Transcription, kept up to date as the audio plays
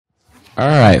All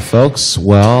right, folks.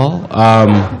 Well,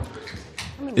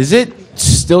 is it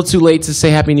still too late to say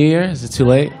Happy New Year? Is it too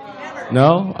late?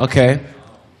 No? Okay.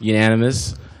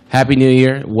 Unanimous. Happy New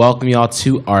Year. Welcome y'all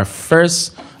to our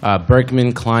first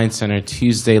Berkman Klein Center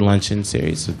Tuesday Luncheon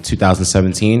Series of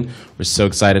 2017. We're so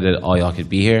excited that all y'all could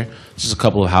be here. Just a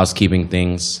couple of housekeeping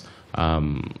things.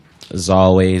 As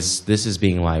always, this is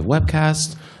being live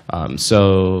webcast.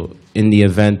 So in the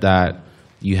event that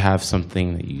you have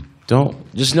something that you don't,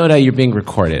 just know that you're being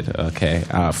recorded, okay,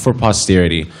 for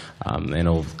posterity, and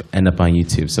it'll end up on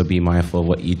YouTube. So be mindful of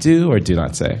what you do or do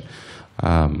not say.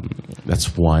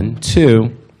 That's one.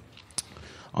 Two,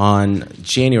 on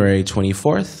January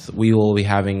 24th, we will be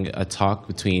having a talk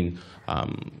between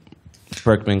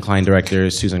Berkman Klein director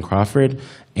Susan Crawford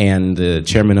and the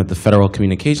chairman of the Federal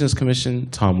Communications Commission,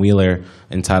 Tom Wheeler,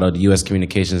 entitled U.S.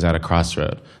 Communications at a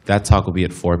Crossroad. That talk will be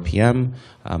at 4 p.m.,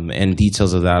 and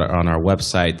details of that are on our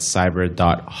website,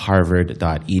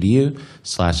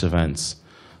 cyber.harvard.edu/events.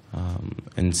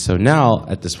 And so now,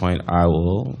 at this point, I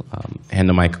will hand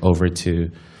the mic over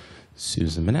to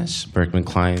Susan Manesh, Berkman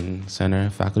Klein Center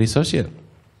Faculty Associate.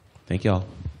 Thank you all.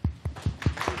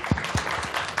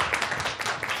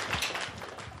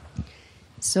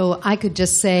 So I could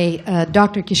just say,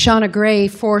 Dr. Kishonna Gray,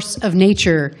 Force of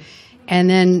Nature, and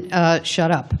then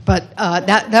shut up. But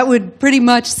that would pretty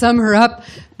much sum her up.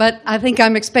 But I think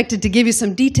I'm expected to give you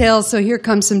some details, so here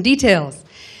comes some details.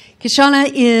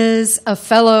 Kishonna is a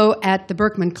fellow at the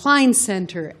Berkman Klein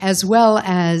Center, as well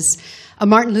as a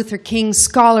Martin Luther King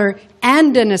scholar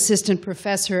and an assistant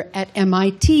professor at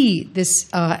MIT this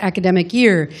academic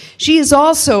year. She is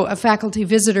also a faculty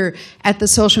visitor at the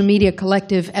Social Media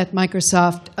Collective at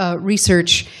Microsoft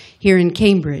Research here in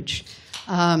Cambridge.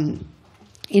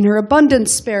 In her abundant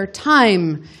spare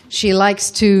time, she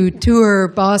likes to tour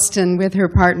Boston with her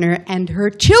partner and her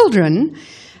children.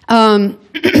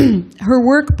 Her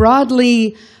work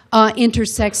broadly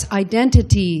intersects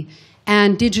identity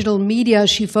and digital media.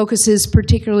 She focuses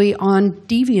particularly on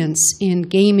deviance in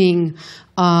gaming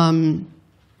and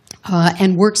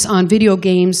works on video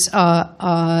games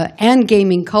and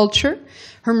gaming culture.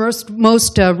 Her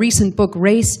most recent book,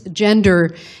 Race,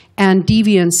 Gender, and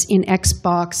Deviance in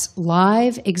Xbox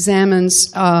Live,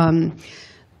 examines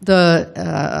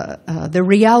the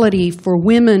reality for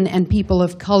women and people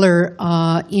of color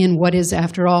in what is,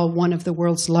 after all, one of the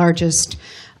world's largest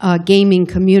gaming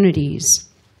communities.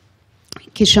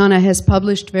 Kishonna has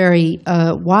published very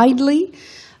widely.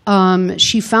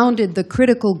 She founded the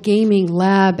Critical Gaming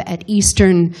Lab at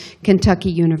Eastern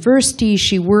Kentucky University.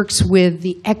 She works with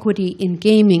the Equity in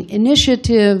Gaming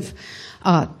Initiative,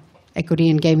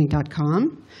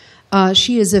 equityingaming.com.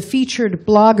 She is a featured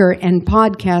blogger and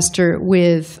podcaster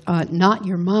with Not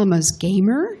Your Mama's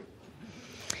Gamer.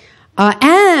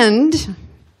 And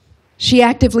she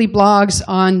actively blogs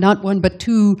on not one but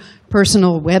two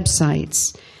personal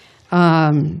websites.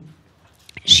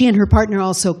 She and her partner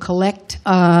also collect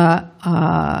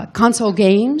console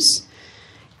games.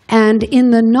 And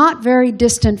in the not very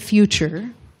distant future,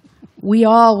 we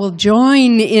all will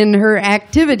join in her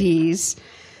activities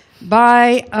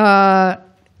by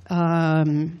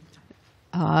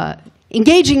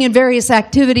engaging in various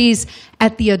activities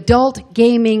at the adult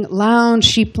gaming lounge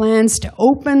she plans to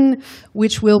open,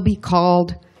 which will be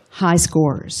called High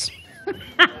Scores.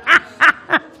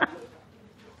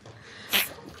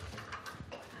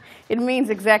 It means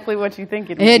exactly what you think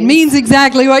it means. It means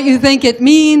exactly what you think it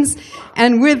means.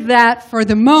 And with that, for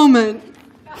the moment,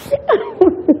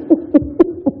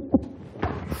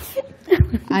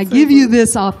 I give you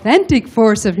this authentic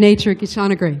force of nature,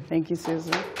 Kishonna Gray. Thank you,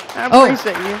 Susan. I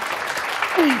appreciate you.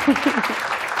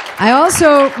 I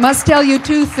also must tell you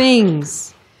two things.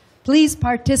 Please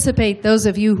participate, those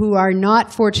of you who are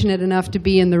not fortunate enough to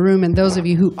be in the room, and those of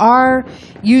you who are,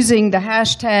 using the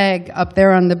hashtag up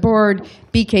there on the board,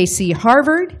 BKC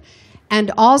Harvard. And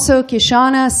also,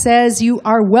 Kishonna says you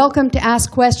are welcome to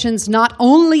ask questions not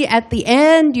only at the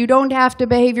end. You don't have to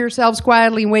behave yourselves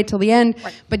quietly and wait till the end,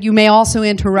 right, but you may also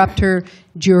interrupt her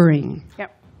during.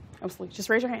 Yep, absolutely. Just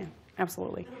raise your hand.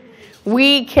 Absolutely.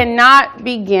 We cannot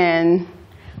begin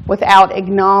without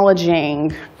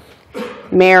acknowledging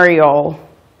Mariel.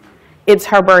 It's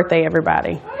her birthday,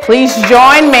 everybody. Please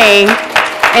join me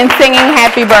in singing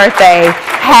happy birthday.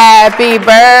 Happy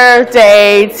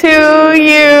birthday to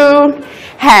you.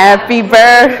 Happy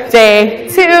birthday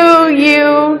to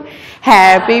you.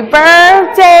 Happy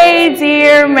birthday,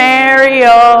 dear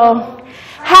Mariel.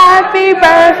 Happy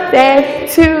birthday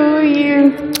to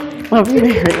you. Love you,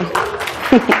 Mariel.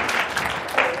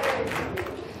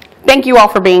 Thank you all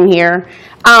for being here.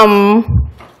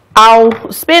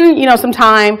 I'll spend, some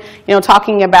time,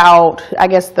 talking about, I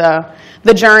guess,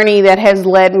 the journey that has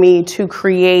led me to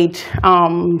create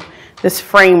this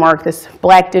framework, this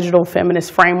Black Digital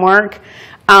Feminist framework.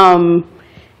 And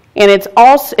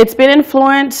it's been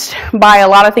influenced by a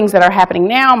lot of things that are happening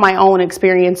now, my own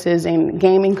experiences in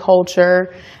gaming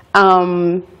culture.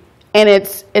 And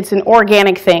it's an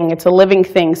organic thing, it's a living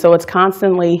thing, so it's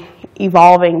constantly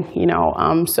evolving,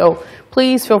 So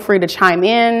please feel free to chime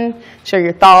in, share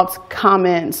your thoughts,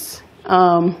 comments,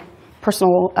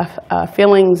 personal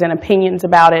feelings and opinions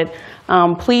about it.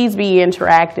 Please be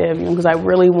interactive, because I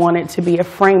really want it to be a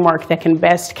framework that can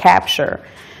best capture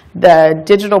the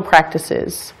digital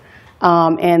practices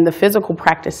and the physical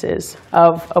practices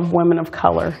of women of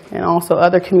color and also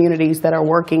other communities that are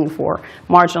working for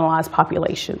marginalized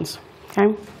populations.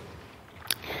 Okay?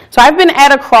 So I've been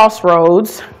at a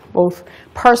crossroads, both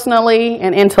personally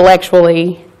and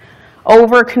intellectually,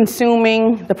 over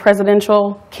consuming the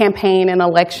presidential campaign and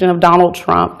election of Donald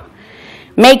Trump,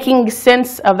 making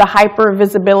sense of the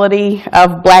hyper-visibility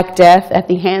of Black death at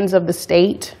the hands of the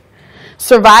state,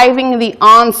 surviving the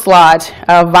onslaught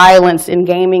of violence in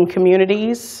gaming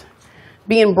communities,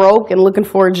 being broke and looking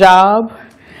for a job.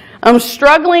 I'm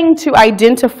struggling to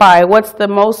identify what's the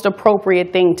most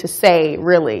appropriate thing to say,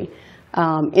 really,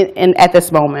 at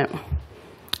this moment.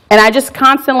 And I just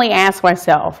constantly ask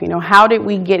myself, how did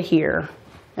we get here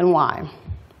and why?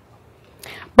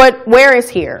 But where is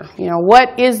here?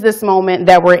 What is this moment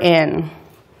that we're in?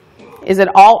 Is it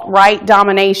alt-right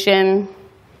domination?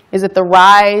 Is it the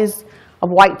rise of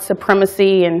white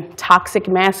supremacy and toxic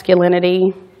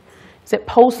masculinity? Is it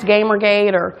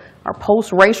post-Gamergate or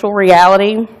post-racial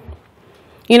reality?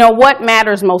 What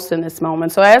matters most in this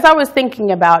moment? So as I was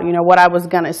thinking about, what I was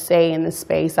going to say in this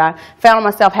space, I found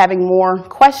myself having more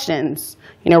questions,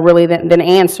 really than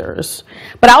answers.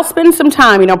 But I'll spend some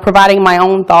time, providing my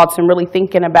own thoughts and really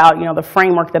thinking about, the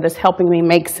framework that is helping me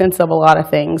make sense of a lot of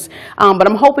things. But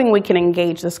I'm hoping we can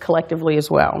engage this collectively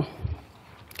as well.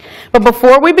 But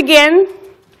before we begin,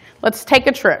 let's take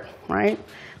a trip, right?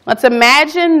 Let's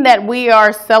imagine that we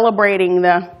are celebrating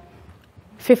the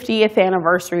 50th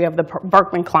anniversary of the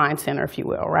Berkman Klein Center, if you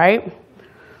will, right?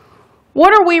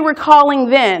 What are we recalling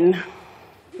then,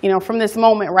 from this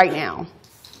moment right now?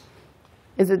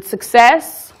 Is it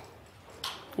success?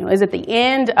 Is it the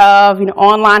end of,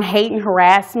 online hate and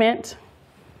harassment?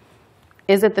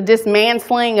 Is it the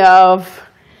dismantling of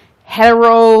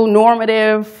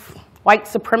heteronormative white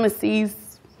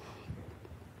supremacies,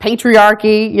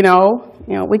 patriarchy?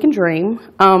 We can dream.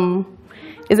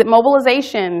 Is it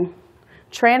mobilization,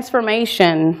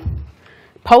 transformation,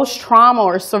 post-trauma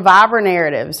or survivor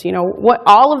narratives? What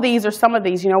all of these or some of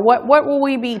these, what will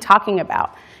we be talking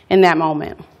about in that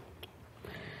moment?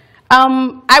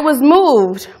 I was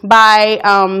moved by,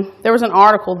 there was an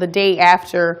article the day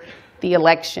after the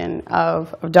election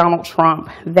of Donald Trump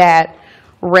that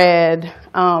read,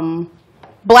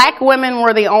 Black women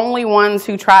were the only ones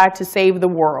who tried to save the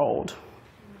world.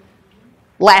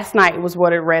 Last night was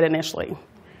what it read initially.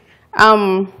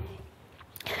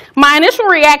 My initial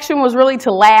reaction was really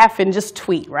to laugh and just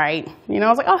tweet, right? I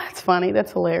was like, oh, that's funny,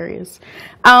 that's hilarious.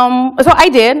 So I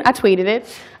did, I tweeted it.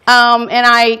 And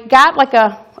I got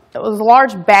it was a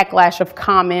large backlash of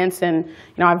comments, and,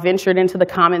 I ventured into the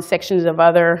comment sections of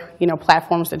other,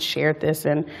 platforms that shared this.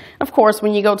 And of course,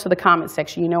 when you go to the comment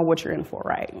section, you know what you're in for,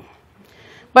 right?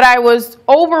 But I was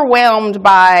overwhelmed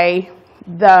by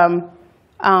the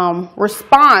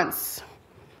response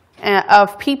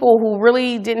of people who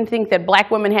really didn't think that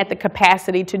Black women had the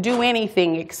capacity to do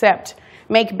anything except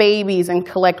make babies and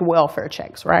collect welfare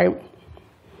checks, right?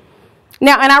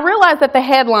 Now, and I realized that the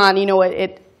headline,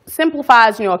 it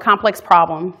simplifies, a complex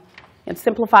problem. It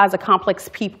simplifies a complex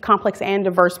and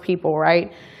diverse people,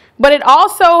 right? But it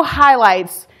also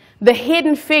highlights the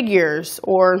hidden figures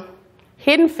or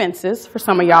hidden fences for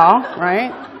some of y'all,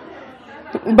 right?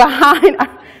 Behind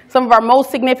some of our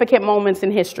most significant moments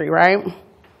in history, right?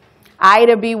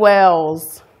 Ida B.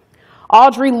 Wells,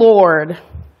 Audre Lorde,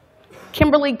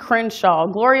 Kimberly Crenshaw,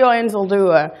 Gloria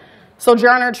Anzaldúa,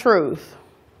 Sojourner Truth.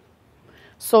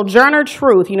 Sojourner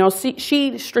Truth,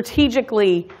 she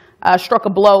strategically struck a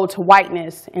blow to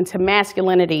whiteness and to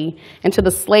masculinity and to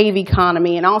the slave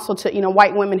economy, and also to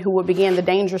white women who would begin the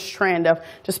dangerous trend of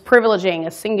just privileging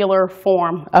a singular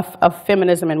form of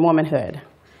feminism and womanhood.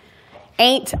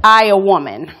 Ain't I a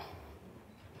woman?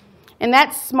 And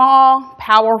that small,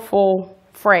 powerful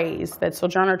phrase that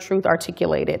Sojourner Truth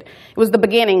articulated, it was the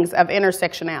beginnings of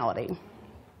intersectionality.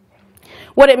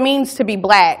 What it means to be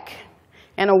Black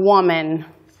and a woman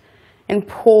and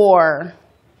poor.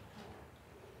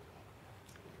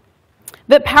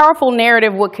 That powerful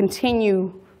narrative would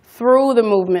continue through the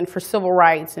movement for civil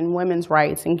rights and women's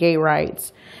rights and gay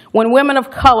rights, when women of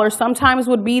color sometimes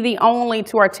would be the only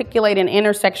to articulate an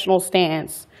intersectional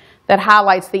stance that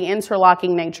highlights the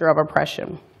interlocking nature of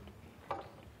oppression.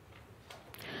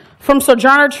 From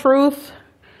Sojourner Truth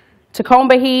to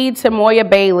Combahee to Moya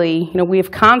Bailey, we have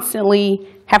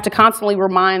to constantly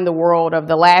remind the world of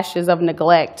the lashes of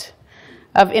neglect,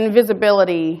 of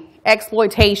invisibility,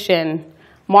 exploitation,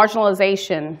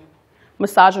 marginalization,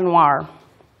 misogynoir.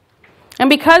 And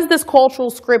because this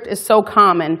cultural script is so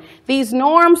common, these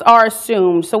norms are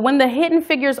assumed. So when the hidden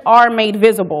figures are made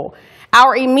visible,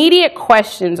 our immediate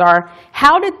questions are,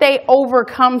 how did they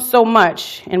overcome so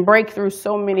much and break through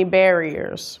so many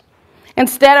barriers?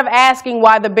 Instead of asking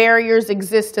why the barriers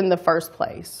exist in the first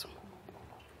place.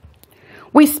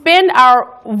 We spend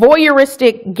our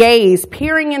voyeuristic gaze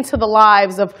peering into the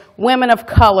lives of women of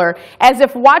color as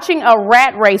if watching a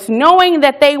rat race, knowing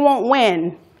that they won't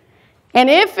win. And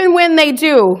if and when they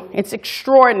do, it's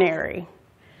extraordinary.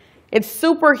 It's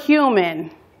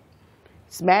superhuman.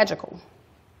 It's magical.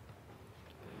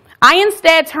 I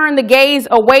instead turn the gaze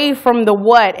away from the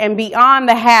what and beyond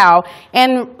the how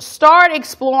and start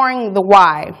exploring the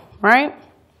why, right?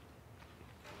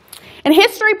 And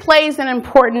history plays an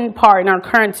important part in our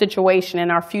current situation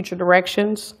and our future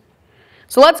directions.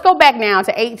 So let's go back now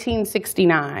to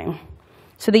 1869,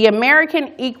 to the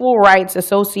American Equal Rights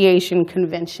Association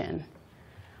Convention.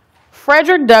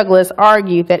 Frederick Douglass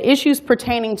argued that issues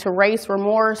pertaining to race were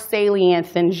more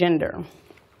salient than gender.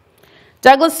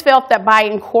 Douglass felt that by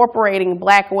incorporating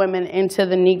black women into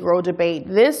the Negro debate,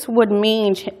 this would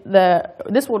reduce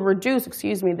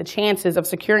the chances of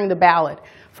securing the ballot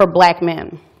for black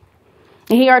men.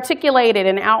 And he articulated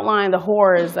and outlined the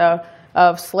horrors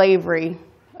of slavery,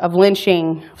 of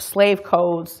lynching, of slave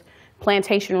codes,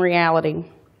 plantation reality.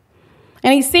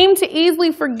 And he seemed to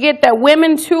easily forget that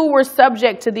women too were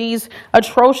subject to these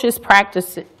atrocious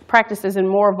practices and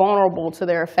more vulnerable to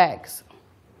their effects.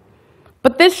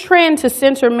 But this trend to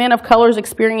center men of color's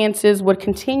experiences would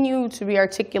continue to be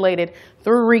articulated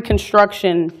through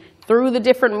Reconstruction, through the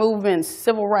different movements,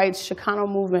 civil rights,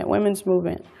 Chicano movement, women's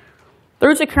movement,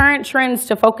 through to current trends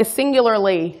to focus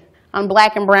singularly on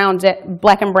black and brown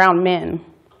men.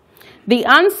 The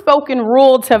unspoken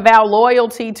rule to vow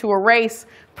loyalty to a race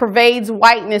pervades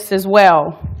whiteness as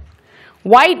well.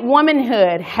 White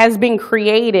womanhood has been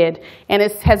created and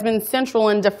has been central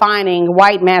in defining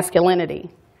white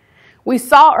masculinity. We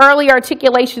saw early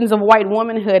articulations of white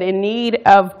womanhood in need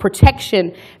of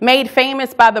protection made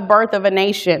famous by the birth of a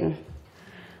nation.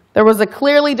 There was a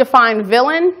clearly defined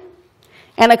villain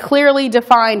and a clearly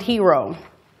defined hero.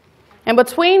 And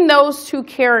between those two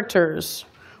characters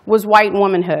was white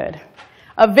womanhood,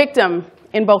 a victim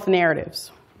in both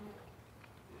narratives.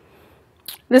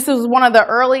 This is one of the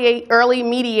early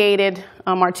mediated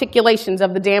articulations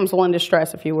of the damsel in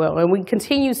distress, if you will, and we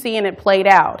continue seeing it played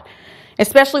out,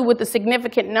 especially with the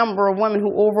significant number of women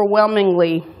who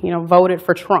overwhelmingly, voted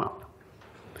for Trump.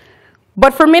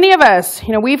 But for many of us,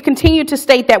 we've continued to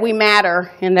state that we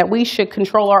matter and that we should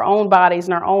control our own bodies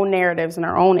and our own narratives and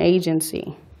our own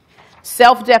agency.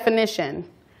 Self-definition,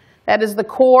 that is the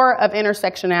core of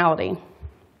intersectionality.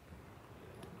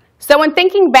 So in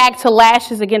thinking back to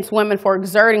lashes against women for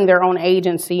exerting their own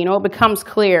agency, it becomes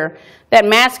clear that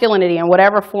masculinity in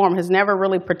whatever form has never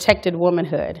really protected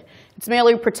womanhood. It's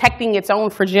merely protecting its own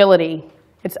fragility,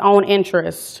 its own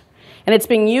interest. And it's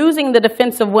been using the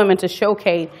defense of women to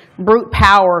showcase brute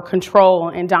power,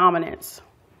 control, and dominance.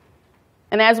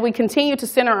 And as we continue to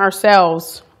center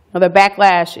ourselves, the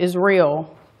backlash is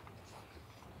real.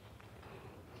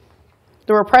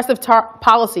 The repressive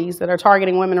policies that are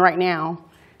targeting women right now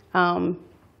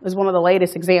is one of the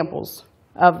latest examples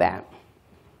of that.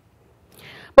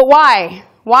 But why?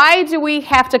 Why do we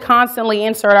have to constantly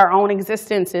insert our own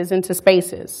existences into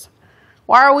spaces?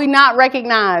 Why are we not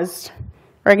recognized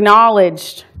or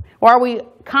acknowledged? Why are we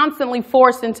constantly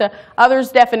forced into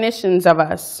others' definitions of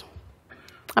us?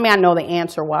 I know the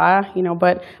answer why,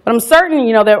 but I'm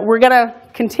certain, that we're going to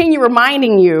continue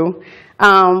reminding you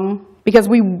because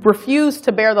we refuse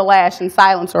to bear the lash in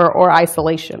silence or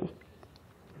isolation.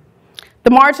 The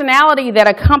marginality that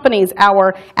accompanies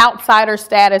our outsider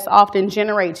status often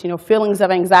generates, feelings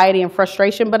of anxiety and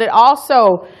frustration, but it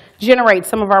also generates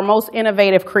some of our most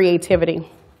innovative creativity.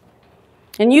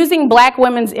 And using black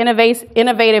women's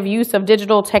innovative use of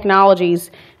digital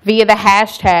technologies via the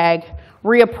hashtag,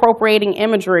 reappropriating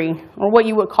imagery, or what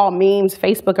you would call memes,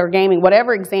 Facebook, or gaming,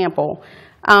 whatever example,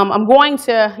 I'm going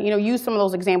to use some of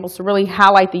those examples to really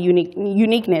highlight the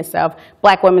uniqueness of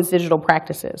black women's digital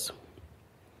practices.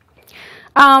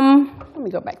 Let me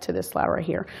go back to this slide right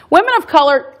here. Women of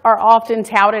color are often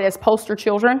touted as poster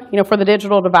children, for the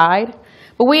digital divide.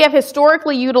 But we have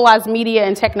historically utilized media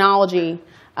and technology,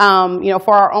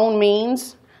 for our own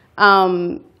means.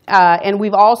 And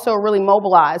we've also really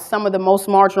mobilized some of the most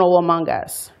marginal among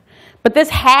us. But this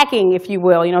hacking, if you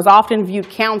will, is often viewed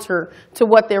counter to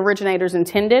what the originators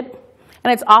intended.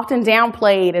 And it's often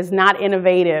downplayed as not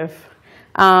innovative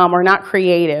or not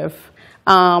creative.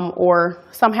 Or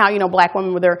somehow, black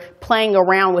women, they're playing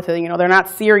around with it, they're not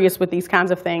serious with these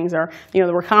kinds of things, or,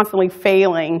 we're constantly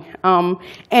failing.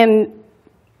 And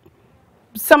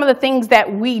some of the things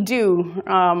that we do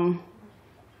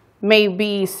may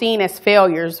be seen as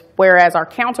failures, whereas our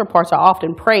counterparts are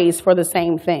often praised for the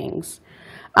same things.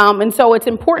 And so it's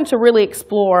important to really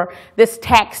explore this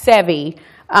tax savvy,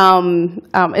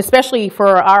 especially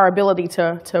for our ability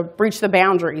to breach the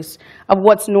boundaries of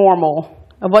what's normal,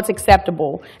 of what's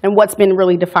acceptable, and what's been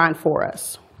really defined for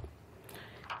us.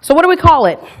 So what do we call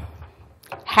it?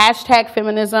 Hashtag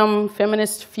feminism,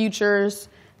 feminist futures,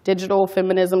 digital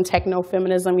feminism,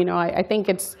 techno-feminism. I think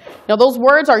it's, those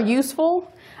words are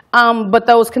useful, but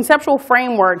those conceptual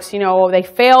frameworks, they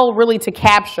fail really to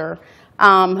capture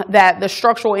that the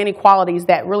structural inequalities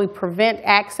that really prevent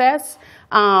access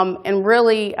and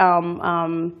really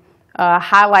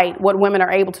highlight what women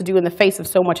are able to do in the face of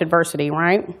so much adversity,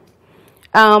 right?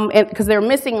 Because they're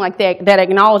missing that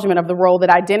acknowledgement of the role that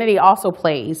identity also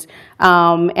plays,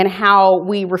 and how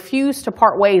we refuse to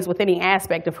part ways with any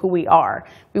aspect of who we are.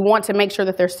 We want to make sure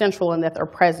that they're central and that they're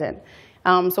present.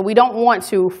 So we don't want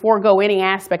to forego any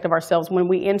aspect of ourselves when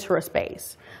we enter a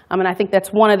space. And I think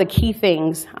that's one of the key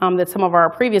things that some of our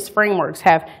previous frameworks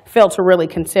have failed to really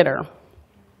consider.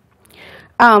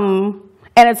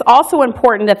 And it's also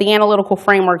important that the analytical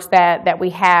frameworks that we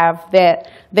have, that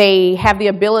they have the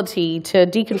ability to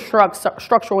deconstruct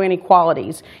structural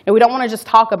inequalities. And we don't want to just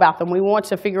talk about them. We want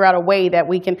to figure out a way that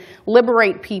we can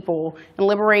liberate people and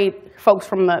liberate folks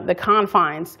from the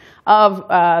confines of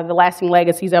the lasting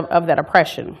legacies of that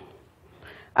oppression.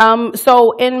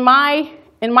 So in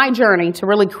my journey to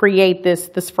really create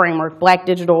this framework, Black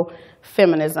Digital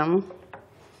Feminism,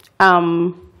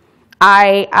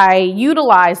 I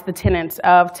utilize the tenets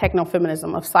of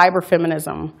techno-feminism, of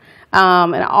cyber-feminism,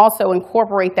 and I also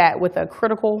incorporate that with a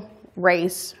critical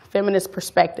race feminist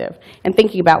perspective and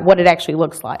thinking about what it actually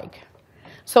looks like.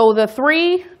 So the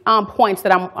 3 points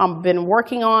that I've been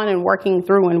working on and working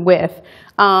through and with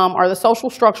are the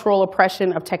social structural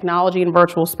oppression of technology and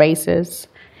virtual spaces,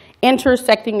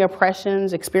 intersecting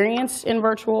oppressions experienced in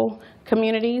virtual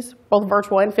communities, both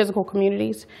virtual and physical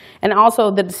communities, and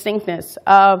also the distinctness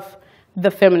of the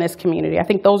feminist community. I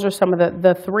think those are some of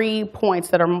the 3 points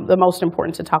that are the most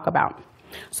important to talk about.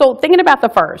 So thinking about the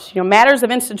first, matters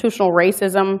of institutional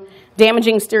racism,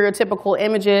 damaging stereotypical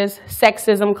images,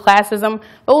 sexism, classism,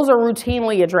 those are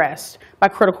routinely addressed by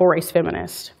critical race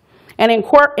feminists. And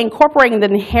incorporating the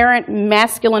inherent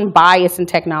masculine bias in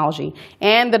technology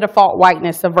and the default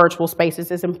whiteness of virtual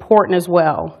spaces is important as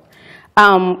well.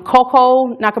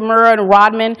 Coco, Nakamura, and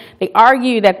Rodman, they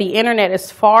argue that the internet is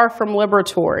far from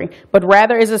liberatory, but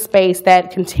rather is a space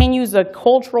that continues a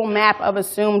cultural map of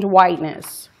assumed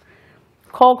whiteness.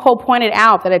 Coco pointed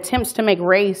out that attempts to make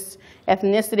race,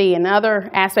 ethnicity, and other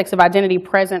aspects of identity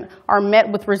present are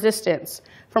met with resistance,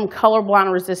 from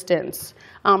colorblind resistance,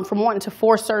 from wanting to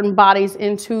force certain bodies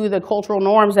into the cultural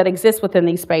norms that exist within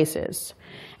these spaces.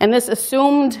 And this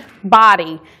assumed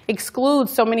body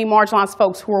excludes so many marginalized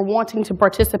folks who are wanting to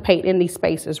participate in these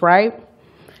spaces, right?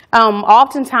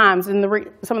 Oftentimes, in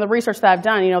some of the research that I've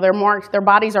done, their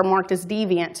bodies are marked as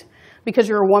deviant because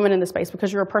you're a woman in the space,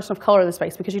 because you're a person of color in the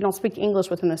space, because you don't speak English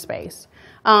within the space.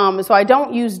 So I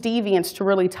don't use deviance to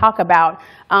really talk about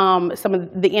some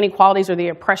of the inequalities or the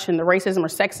oppression, the racism or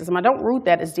sexism. I don't root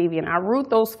that as deviant. I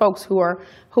root those folks who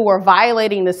are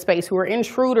violating this space, who are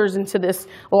intruders into this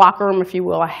locker room, if you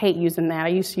will. I hate using that. I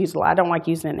used to use it a lot. I don't like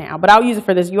using it now, but I'll use it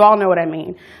for this. You all know what I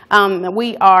mean.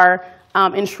 We are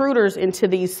intruders into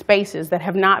these spaces that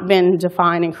have not been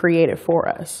defined and created for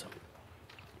us.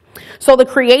 So the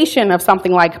creation of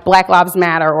something like Black Lives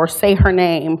Matter or Say Her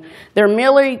Name, they're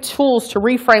merely tools to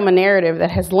reframe a narrative that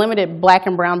has limited black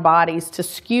and brown bodies to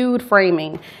skewed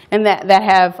framing and that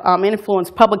have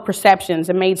influenced public perceptions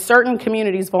and made certain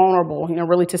communities vulnerable,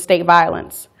 really to state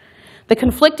violence. The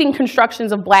conflicting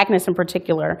constructions of blackness in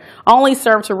particular only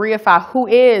serve to reify who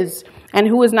is and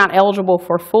who is not eligible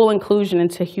for full inclusion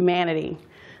into humanity.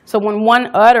 So when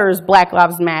one utters Black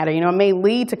Lives Matter, it may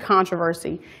lead to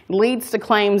controversy, it leads to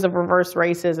claims of reverse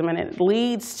racism, and it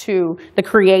leads to the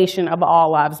creation of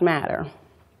All Lives Matter.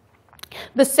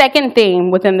 The second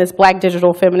theme within this Black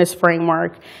digital feminist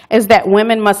framework is that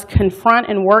women must confront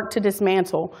and work to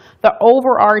dismantle the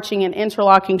overarching and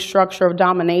interlocking structure of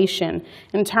domination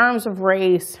in terms of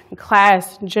race,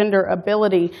 class, gender,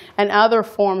 ability, and other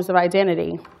forms of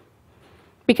identity.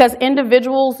 Because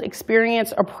individuals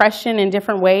experience oppression in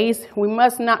different ways, we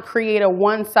must not create a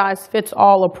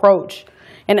one-size-fits-all approach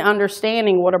in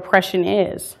understanding what oppression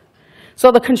is.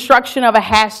 So the construction of a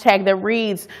hashtag that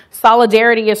reads,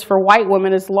 "Solidarity is for white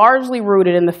women," is largely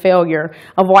rooted in the failure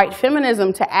of white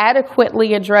feminism to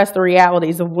adequately address the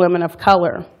realities of women of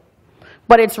color.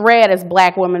 But it's read as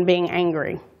Black women being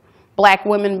angry, Black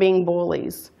women being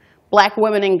bullies, Black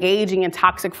women engaging in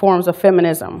toxic forms of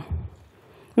feminism.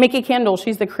 Mikki Kendall,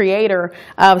 she's the creator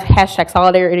of hashtag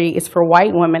Solidarity is for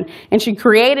White Women, and she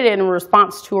created it in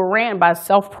response to a rant by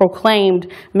self-proclaimed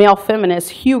male feminist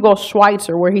Hugo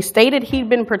Schweitzer, where he stated he'd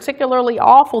been particularly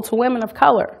awful to women of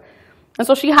color. And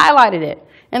so she highlighted it,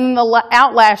 and the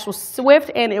outlash was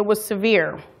swift and it was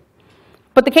severe.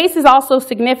 But the case is also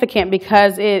significant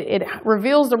because it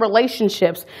reveals the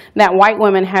relationships that white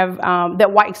men have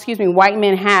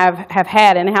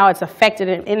had and how it's affected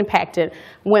and impacted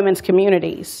women's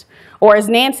communities. Or as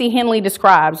Nancy Henley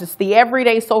describes, it's the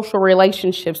everyday social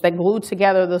relationships that glue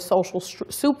together the social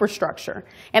superstructure.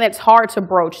 And it's hard to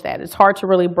broach that. It's hard to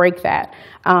really break that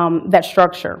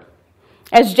structure.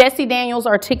 As Jesse Daniels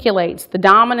articulates, the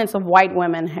dominance of white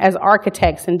women as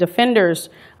architects and defenders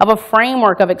of a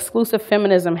framework of exclusive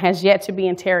feminism has yet to be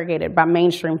interrogated by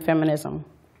mainstream feminism.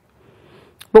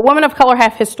 But women of color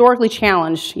have historically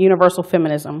challenged universal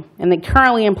feminism, and they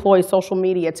currently employ social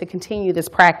media to continue this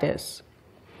practice.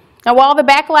 Now, while the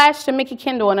backlash to Mikki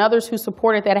Kendall and others who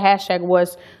supported that hashtag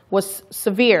was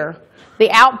severe,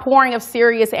 the outpouring of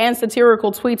serious and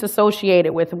satirical tweets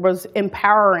associated with it was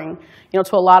empowering,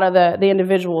 to a lot of the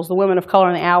individuals, the women of color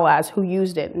and the allies who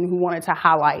used it and who wanted to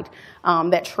highlight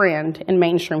that trend in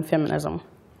mainstream feminism.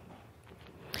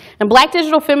 And Black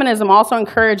digital feminism also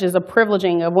encourages a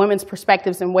privileging of women's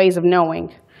perspectives and ways of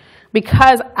knowing,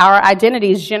 because our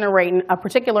identities generate a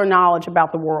particular knowledge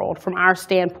about the world from our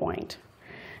standpoint.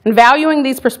 And valuing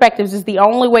these perspectives is the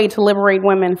only way to liberate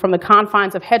women from the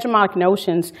confines of hegemonic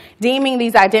notions, deeming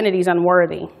these identities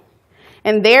unworthy.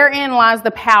 And therein lies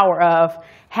the power of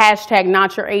hashtag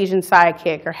not your Asian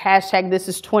sidekick or hashtag this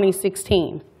is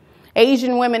 2016.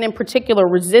 Asian women in particular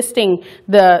resisting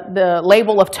the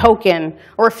label of token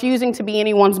or refusing to be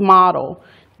anyone's model.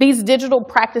 These digital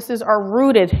practices are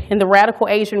rooted in the radical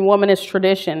Asian womanist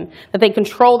tradition that they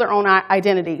control their own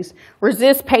identities,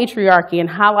 resist patriarchy, and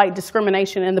highlight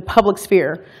discrimination in the public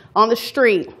sphere, on the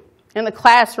street, in the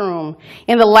classroom,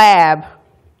 in the lab.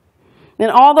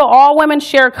 And although all women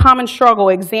share a common struggle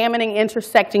examining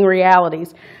intersecting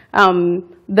realities,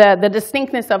 the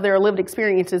distinctness of their lived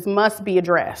experiences must be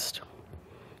addressed.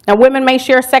 Now, women may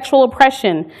share sexual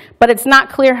oppression, but it's not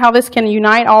clear how this can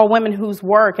unite all women whose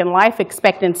work and life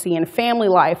expectancy and family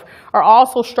life are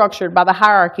also structured by the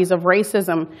hierarchies of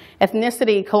racism,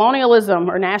 ethnicity, colonialism,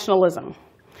 or nationalism.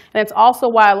 And it's also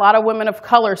why a lot of women of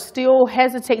color still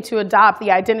hesitate to adopt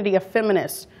the identity of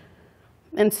feminist,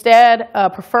 instead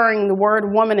preferring the word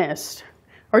womanist,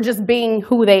 or just being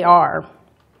who they are.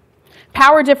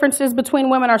 Power differences between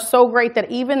women are so great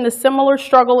that even the similar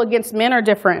struggle against men are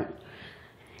different.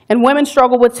 And women's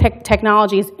struggle with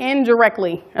technology is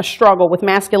indirectly a struggle with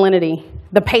masculinity,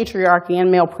 the patriarchy,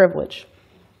 and male privilege.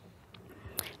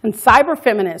 And cyber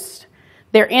feminists,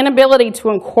 their inability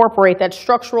to incorporate that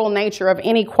structural nature of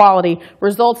inequality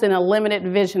results in a limited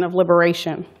vision of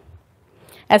liberation.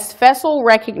 As Fessel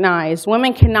recognized,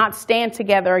 women cannot stand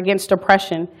together against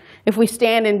oppression if we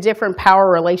stand in different power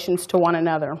relations to one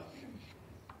another.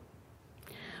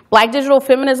 Black digital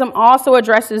feminism also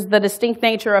addresses the distinct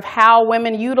nature of how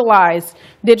women utilize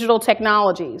digital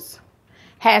technologies.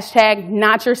 Hashtag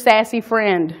not your sassy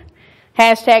friend.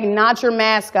 Hashtag not your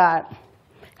mascot.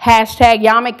 Hashtag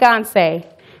Yamik Ganse.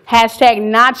 Hashtag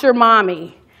not your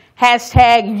mommy.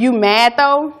 Hashtag you mad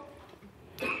though.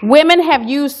 Women have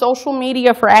used social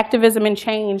media for activism and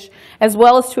change, as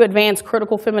well as to advance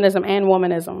critical feminism and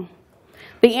womanism.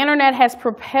 The internet has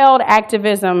propelled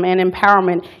activism and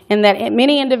empowerment in that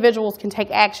many individuals can take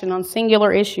action on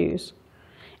singular issues.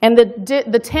 And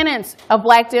the tenets of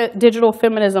Black digital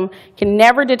feminism can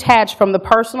never detach from the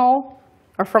personal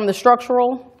or from the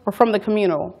structural or from the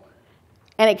communal.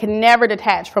 And it can never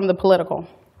detach from the political.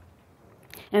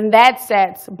 And that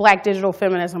sets Black digital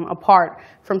feminism apart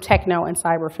from techno and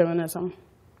cyber feminism.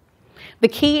 The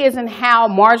key is in how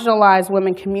marginalized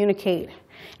women communicate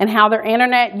and how their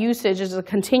internet usage is a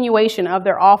continuation of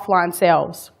their offline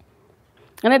selves.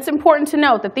 And it's important to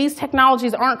note that these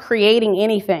technologies aren't creating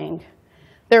anything.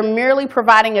 They're merely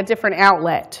providing a different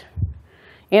outlet.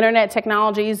 Internet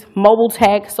technologies, mobile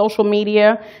tech, social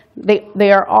media,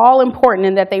 they are all important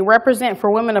in that they represent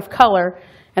for women of color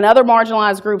and other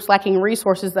marginalized groups lacking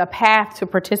resources a path to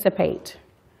participate.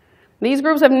 These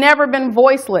groups have never been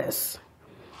voiceless.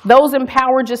 Those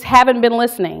empowered just haven't been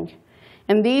listening.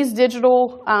 And these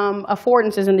digital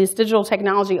affordances and this digital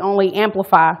technology only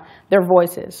amplify their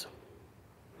voices.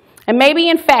 And maybe,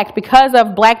 in fact, because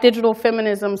of Black digital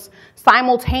feminism's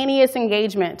simultaneous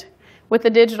engagement with the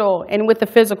digital and with the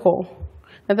physical,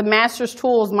 that the master's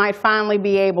tools might finally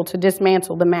be able to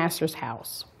dismantle the master's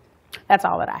house. That's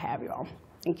all that I have, y'all.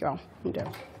 Thank you all. I'm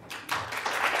done.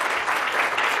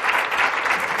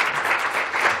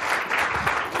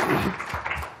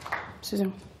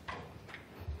 Susan.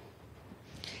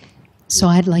 So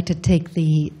I'd like to take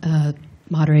the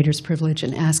moderator's privilege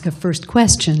and ask a first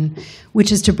question,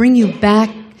 which is to bring you back,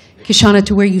 Kishonna,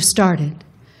 to where you started.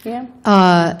 Yeah.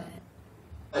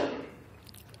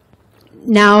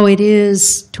 Now it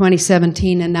is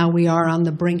 2017, and now we are on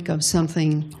the brink of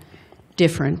something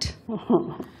different. We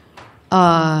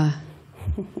on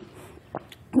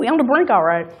the brink, all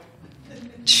right.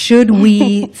 Should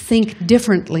we think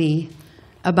differently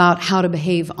about how to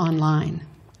behave online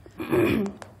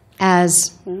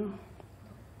as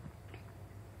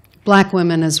Black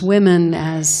women, as women,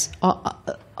 as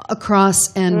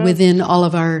across and within all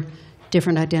of our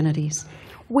different identities?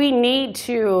 We need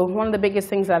to, one of the biggest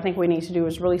things that I think we need to do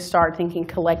is really start thinking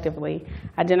collectively,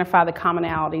 identify the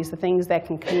commonalities, the things that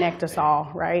can connect us all,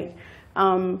 right?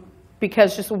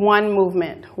 Because just one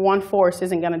movement, one force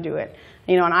isn't going to do it.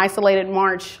 You know, an isolated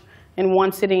march in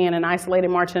one city and an isolated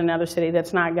march in another city,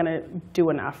 that's not going to do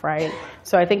enough, right?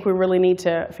 So I think we really need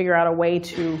to figure out a way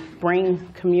to bring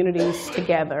communities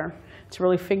together, to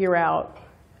really figure out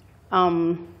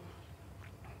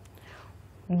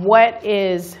what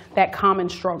is that common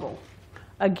struggle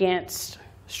against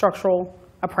structural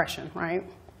oppression, right?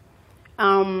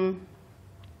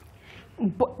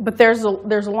 But there's a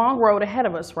long road ahead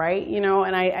of us, right? You know,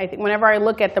 and I think whenever I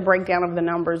look at the breakdown of the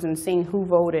numbers and seeing who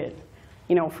voted,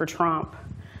 you know, for Trump,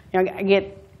 you know, I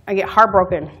get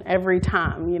heartbroken every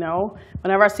time. You know,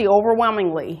 whenever I see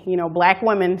overwhelmingly, you know, Black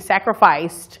women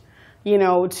sacrificed, you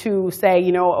know, to say,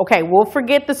 you know, okay, we'll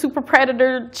forget the super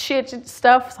predator shit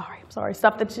stuff. Sorry,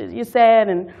 stuff that you said,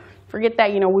 and forget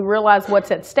that. You know, we realize what's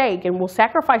at stake, and we'll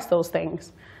sacrifice those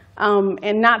things.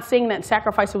 And not seeing that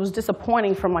sacrifice, it was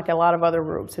disappointing from like a lot of other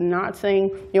groups, and not seeing,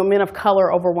 you know, men of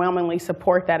color overwhelmingly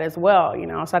support that as well. You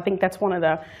know, so I think that's one of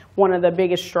the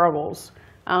biggest struggles,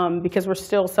 because we're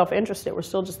still self-interested. We're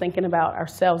still just thinking about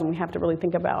ourselves, and we have to really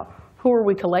think about who are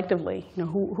we collectively. You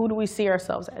know, who do we see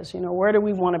ourselves as? You know, where do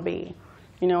we want to be?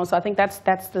 You know, so I think that's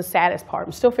the saddest part.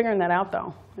 I'm still figuring that out,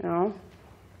 though. You know.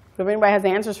 If anybody has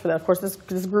answers for that, of course, this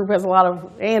group has a lot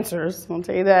of answers. I'll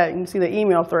tell you that. You can see the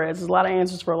email threads. There's a lot of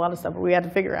answers for a lot of stuff, but we have to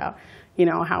figure out, you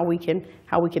know, how we can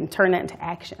turn that into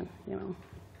action. You know.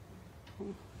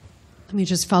 Let me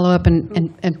just follow up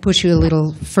and push you a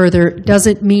little further. Does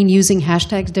it mean using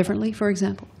hashtags differently, for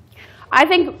example? I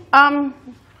think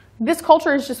this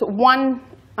culture is just one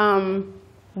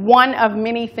of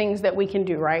many things that we can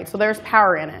do, right? So there's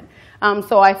power in it.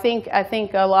 So I think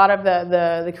a lot of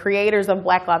the creators of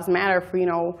Black Lives Matter, you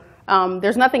know,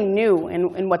 there's nothing new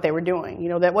in what they were doing. You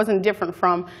know, that wasn't different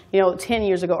from, you know, 10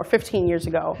 years ago or 15 years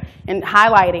ago, and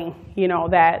highlighting, you know,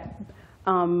 that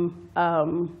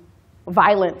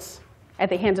violence at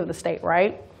the hands of the state,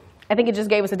 right? I think it just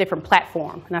gave us a different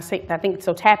platform, and I think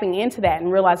so. Tapping into that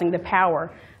and realizing the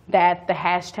power that the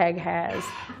hashtag has,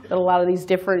 that a lot of these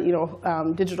different, you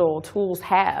know, digital tools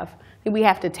have. We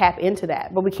have to tap into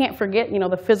that, but we can't forget, you know,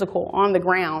 the physical, on the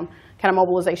ground kind of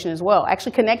mobilization as well.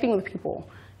 Actually connecting with people,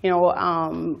 you know,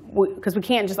 because we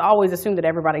can't just always assume that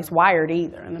everybody's wired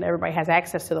either, and that everybody has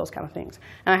access to those kind of things.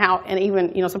 And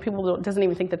even, you know, some people doesn't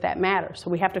even think that matters. So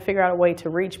we have to figure out a way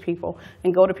to reach people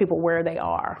and go to people where they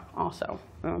are. Also,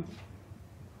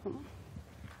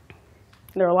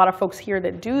 there are a lot of folks here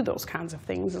that do those kinds of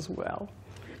things as well.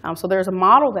 So there's a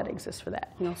model that exists for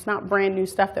that. You know, it's not brand new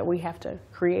stuff that we have to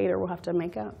create or we'll have to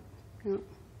make up. You know.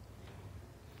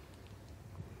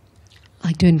 I'd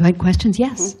like to invite questions.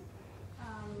 Yes.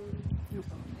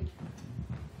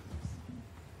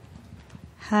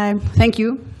 Hi, thank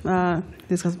you.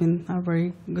 This has been a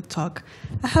very good talk.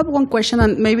 I have one question,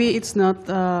 and maybe it's not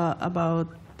about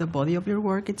the body of your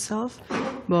work itself,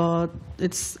 but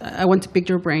I want to pick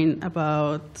your brain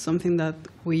about something that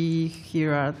we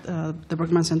here at the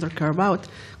Berkman Center care about,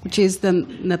 which is the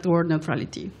network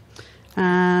neutrality.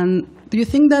 And do you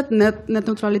think that net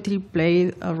neutrality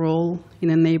played a role in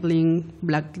enabling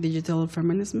Black digital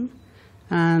feminism?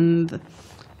 And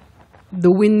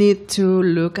do we need to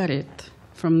look at it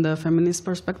from the feminist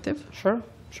perspective? Sure,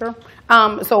 sure.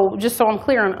 So just so I'm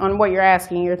clear on what you're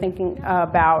asking, you're thinking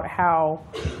about how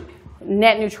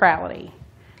net neutrality,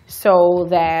 so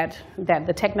that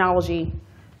the technology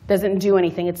doesn't do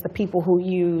anything. It's the people who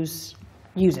use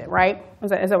it, right? Is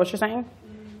that what you're saying?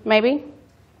 Maybe?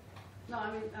 No,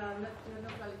 I mean, net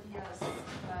neutrality as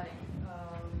like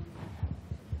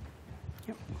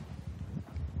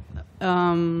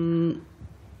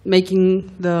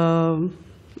making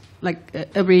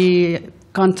every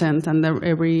content and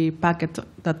every packet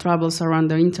that travels around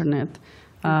the internet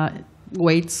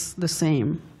weights the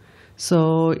same,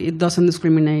 so it doesn't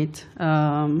discriminate.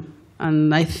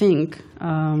 And I think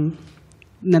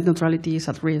net neutrality is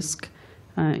at risk,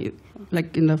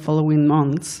 like in the following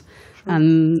months. Sure.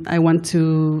 And I want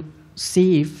to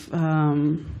see if,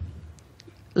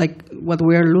 like, what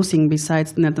we are losing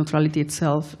besides net neutrality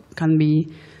itself can be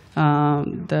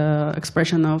the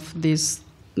expression of these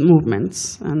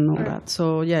movements and all that.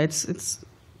 So yeah, it's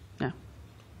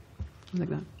like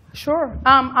that. Sure.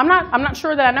 I'm not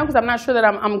sure that I know, because I'm not sure that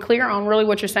I'm clear on really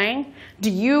what you're saying. Do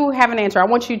you have an answer? I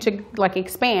want you to like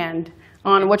expand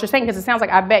on what you're saying, because it sounds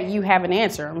like I bet you have an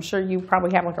answer. I'm sure you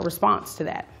probably have like a response to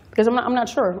that, because I'm not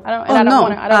sure. I don't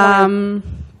want to.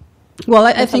 Well,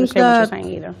 I think that. What you're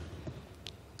saying either.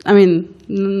 I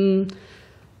mean,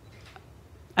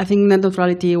 I think net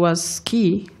neutrality was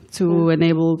key to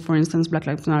enable, for instance, Black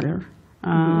Lives Matter,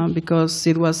 because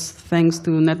it was thanks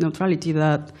to net neutrality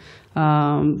that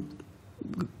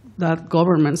that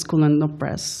governments couldn't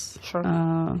oppress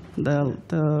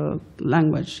the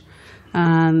language,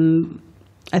 and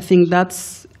I think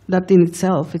that in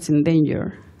itself it's in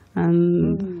danger.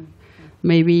 And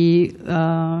maybe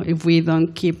if we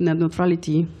don't keep net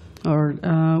neutrality, or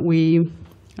we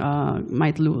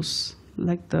might lose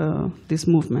like these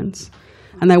movements.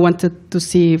 And I wanted to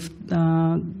see if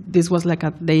this was like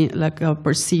a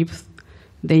perceived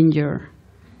danger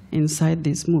inside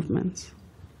these movements.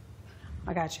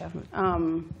 I gotcha.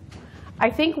 I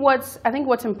think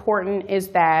what's important is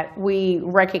that we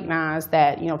recognize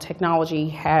that technology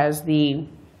has the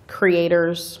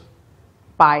creator's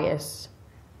bias.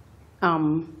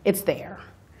 It's there.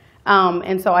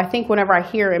 And so I think whenever I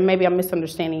hear, and maybe I'm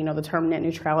misunderstanding, the term net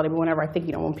neutrality, but whenever I think,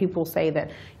 when people say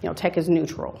that, tech is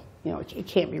neutral, it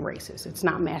can't be racist, it's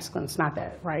not masculine, it's not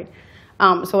that, right?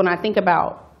 So when I think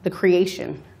about the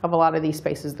creation of a lot of these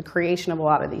spaces, the creation of a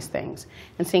lot of these things,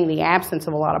 and seeing the absence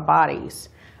of a lot of bodies,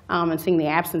 and seeing the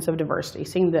absence of diversity,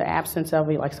 seeing the absence of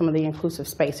like some of the inclusive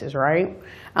spaces, right?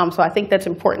 So I think that's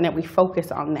important that we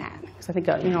focus on that, because I think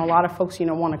a lot of folks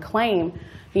want to claim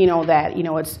that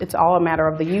it's all a matter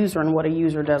of the user and what a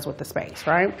user does with the space,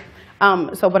 right?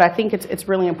 But I think it's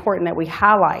really important that we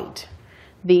highlight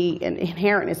the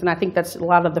inherentness, and I think that's a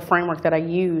lot of the framework that I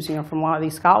use, from a lot of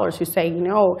these scholars who say,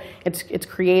 it's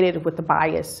created with the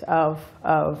bias of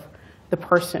the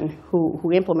person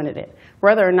who implemented it,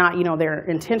 whether or not they're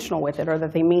intentional with it or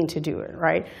that they mean to do it,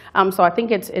 right? So I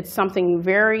think it's something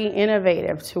very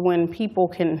innovative to when people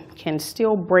can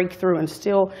still break through and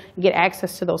still get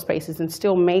access to those spaces and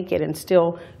still make it and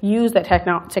still use that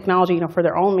technology for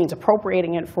their own means,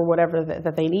 appropriating it for whatever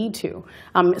that they need to.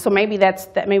 So maybe that's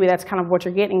kind of what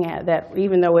you're getting at, that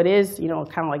even though it is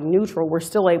kind of like neutral, we're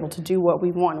still able to do what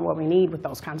we want and what we need with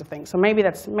those kinds of things. So maybe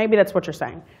that's what you're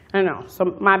saying. I don't know.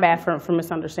 So my bad for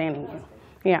misunderstanding you.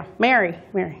 Yeah, Mary,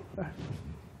 go ahead.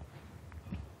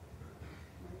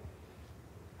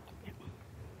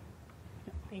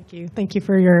 Thank you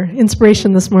for your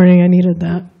inspiration this morning. I needed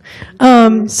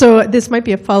that. So this might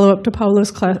be a follow-up to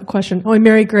Paulo's question. Oh, I'm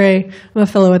Mary Gray. I'm a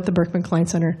fellow at the Berkman Klein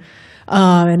Center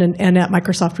and at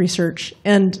Microsoft Research.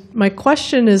 And my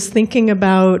question is thinking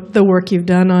about the work you've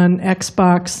done on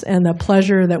Xbox and the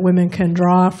pleasure that women can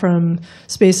draw from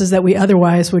spaces that we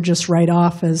otherwise would just write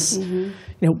off as,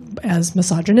 as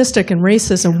misogynistic and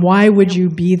racist, and why would you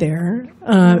be there?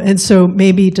 And so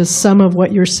maybe to some of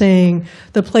what you're saying,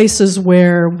 the places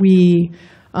where we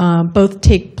both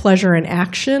take pleasure and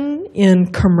action in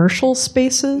commercial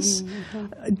spaces,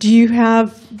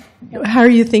 how are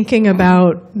you thinking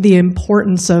about the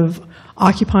importance of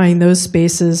occupying those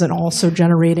spaces and also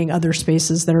generating other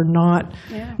spaces that are not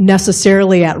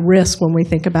necessarily at risk when we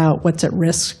think about what's at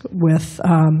risk with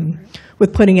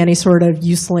putting any sort of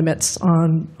use limits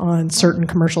on certain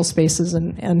commercial spaces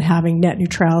and having net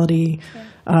neutrality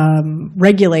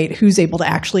regulate who's able to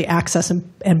actually access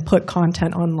and put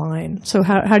content online. So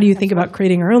how do you think about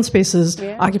creating our own spaces,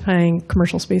 occupying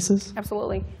commercial spaces?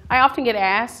 Absolutely. I often get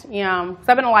asked, because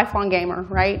I've been a lifelong gamer,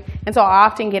 right? And so I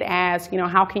often get asked,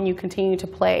 how can you continue to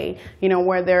play,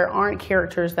 where there aren't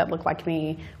characters that look like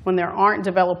me, when there aren't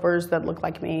developers that look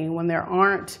like me, when there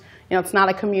aren't, it's not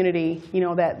a community,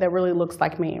 that really looks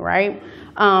like me, right?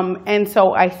 And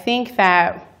so I think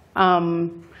that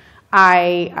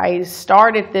I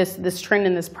started this trend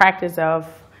and this practice of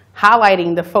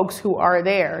highlighting the folks who are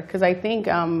there, because I think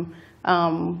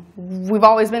we've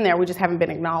always been there, we just haven't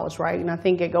been acknowledged, right? And I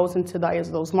think it goes into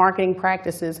those marketing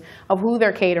practices of who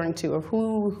they're catering to, of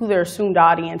who their assumed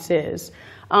audience is.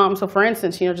 So for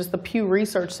instance, just the Pew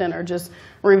Research Center just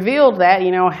revealed that,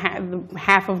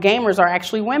 half of gamers are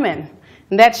actually women.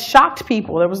 And that shocked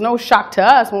people. There was no shock to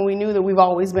us when we knew that we've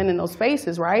always been in those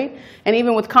spaces, right? And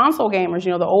even with console gamers,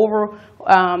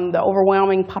 the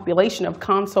overwhelming population of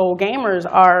console gamers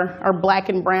are Black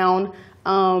and brown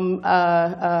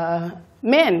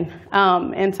men.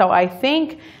 And so I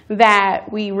think that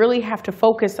we really have to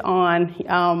focus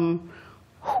on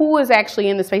who is actually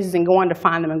in the spaces and going to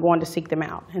find them and going to seek them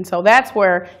out. And so that's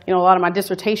where, a lot of my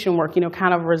dissertation work,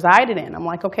 kind of resided in. I'm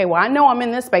like, okay, well, I know I'm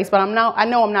in this space, but I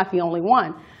know I'm not the only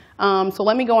one. So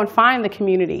let me go and find the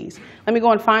communities. Let me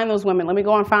go and find those women. Let me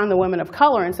go and find the women of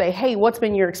color and say, hey, what's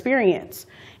been your experience?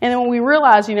 And then when we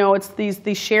realize, it's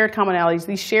these shared commonalities,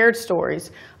 these shared stories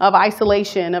of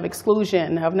isolation, of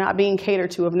exclusion, of not being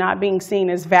catered to, of not being seen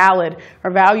as valid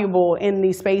or valuable in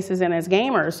these spaces and as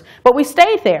gamers. But we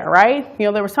stayed there, right?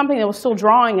 There was something that was still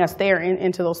drawing us there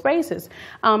into those spaces.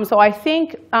 So I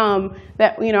think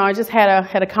that, I just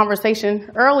had a conversation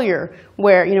earlier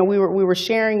where, we were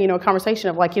sharing, a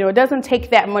conversation of like, it doesn't take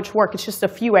that much work. It's just a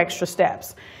few extra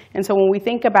steps. And so when we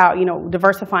think about,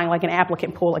 diversifying like an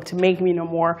applicant pool, like to make,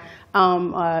 more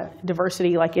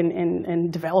diversity like in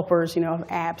developers, of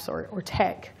apps or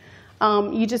tech,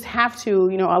 you just have to,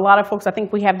 a lot of folks, I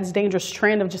think we have this dangerous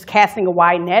trend of just casting a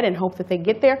wide net and hope that they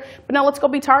get there. But no, let's go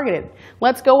be targeted.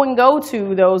 Let's go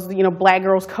to those, Black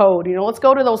Girls Code. Let's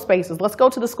go to those spaces. Let's go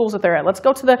to the schools that they're at. Let's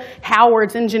go to the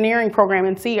Howard's engineering program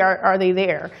and see are they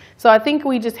there. So I think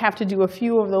we just have to do a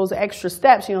few of those extra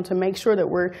steps, to make sure that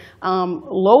we're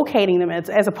locating them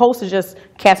as opposed to just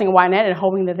casting a wide net and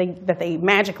hoping that they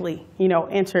magically,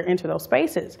 enter into those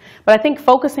spaces. But I think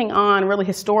focusing on really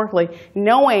historically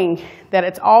knowing that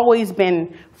it's always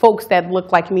been folks that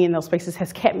look like me in those spaces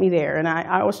has kept me there. And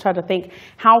I always try to think,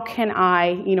 how can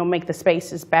I, make the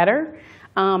spaces better?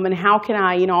 And how can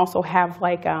I, also have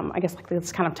like, I guess like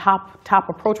this kind of top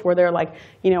approach where they're like,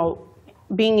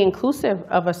 being inclusive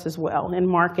of us as well in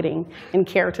marketing and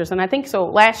characters. And I think so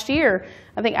last year,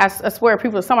 I swear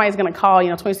somebody's going to call,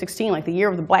 2016 like the year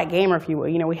of the Black gamer, if you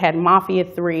will. We had Mafia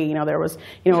 3, there was,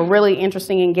 a really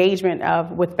interesting engagement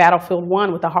with Battlefield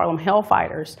 1 with the Harlem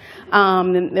Hellfighters.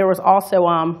 Then there was also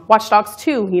Watch Dogs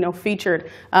 2, featured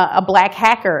a Black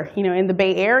hacker, in the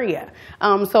Bay Area.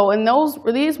 So in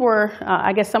these were,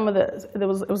 I guess it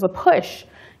was a push,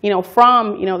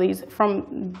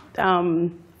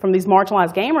 from these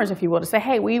marginalized gamers, if you will, to say,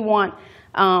 hey, we want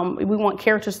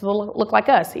characters to look like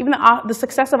us. Even the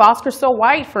success of Oscar So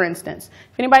White, for instance.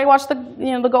 If anybody watched the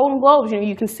Golden Globes,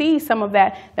 you can see some of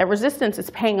that resistance is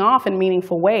paying off in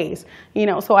meaningful ways.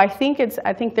 So I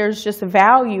think there's just a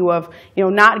value of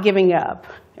not giving up,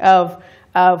 of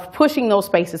pushing those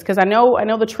spaces, because I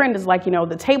know the trend is like,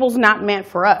 the table's not meant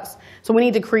for us. So we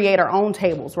need to create our own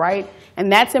tables, right?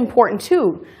 And that's important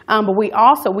too. But we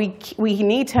also, we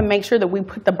need to make sure that we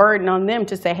put the burden on them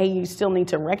to say, hey, you still need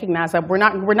to recognize that we're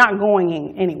not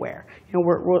going anywhere.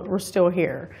 We're still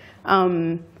here.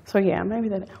 So yeah,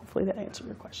 hopefully that answered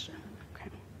your question. Okay.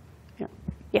 Yeah.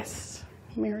 Yes,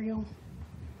 Mariel.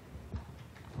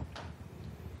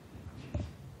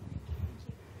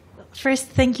 First,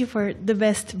 thank you for the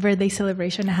best birthday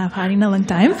celebration I have had in a long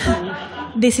time.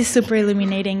 This is super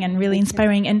illuminating and really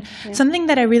inspiring. And something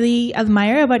that I really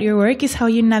admire about your work is how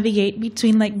you navigate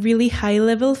between like really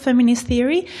high-level feminist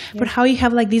theory, but how you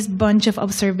have like this bunch of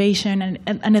observation and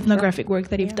ethnographic work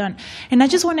that you've done. And I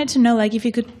just wanted to know, like, if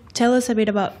you could tell us a bit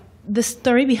about the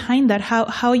story behind that,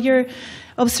 how your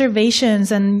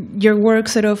observations and your work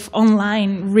sort of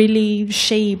online really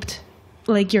shaped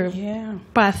like your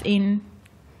path in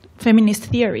feminist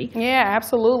theory. Yeah,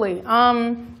 absolutely.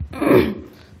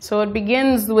 So it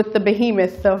begins with the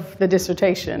behemoth of the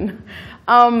dissertation.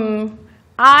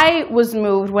 I was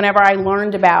moved whenever I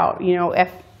learned about,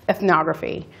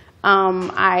 ethnography.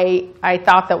 I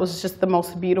thought that was just the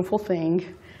most beautiful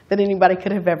thing that anybody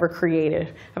could have ever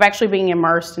created, of actually being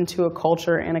immersed into a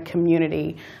culture and a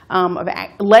community, of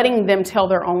letting them tell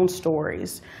their own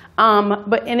stories.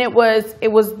 And it was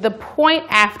the point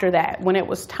after that, when it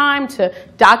was time to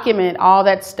document all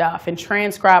that stuff and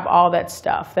transcribe all that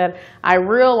stuff, that I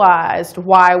realized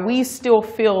why we still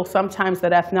feel sometimes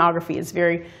that ethnography is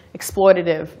very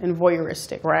exploitative and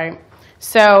voyeuristic, right?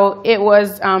 So it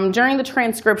was during the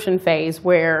transcription phase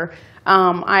where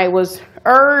I was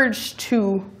urged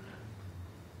to,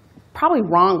 probably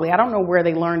wrongly, I don't know where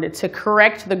they learned it, to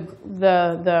correct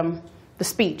the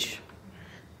speech.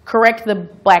 Correct the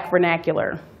Black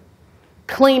vernacular,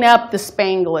 clean up the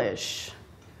Spanglish,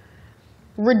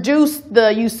 reduce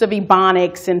the use of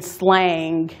ebonics and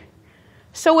slang,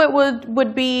 so it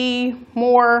would be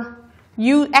more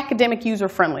academic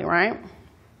user-friendly, right?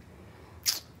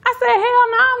 I said, hell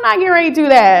no, I'm not getting ready to do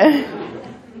that.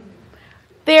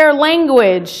 Their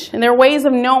language and their ways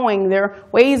of knowing, their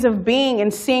ways of being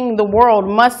and seeing the world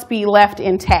must be left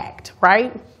intact,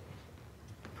 right?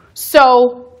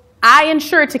 So I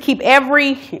ensured to keep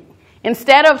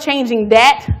instead of changing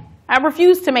that, I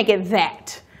refused to make it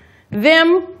that.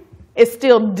 Them is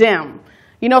still them.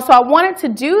 You know, so I wanted to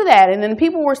do that, and then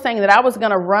people were saying that I was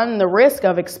going to run the risk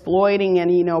of exploiting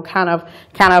and, you know, kind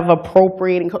of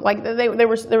appropriating. Like they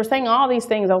were saying all these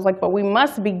things. I was like, but we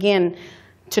must begin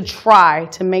to try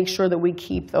to make sure that we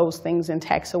keep those things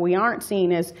intact, so we aren't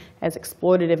seen as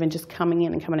exploitative and just coming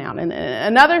in and coming out. And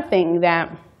another thing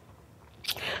that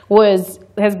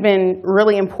has been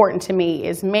really important to me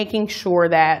is making sure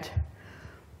that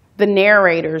the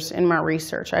narrators in my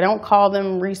research, I don't call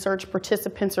them research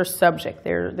participants or subject,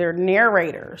 they're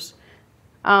narrators.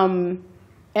 And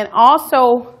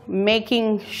also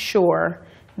making sure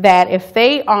that if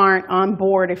they aren't on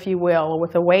board, if you will,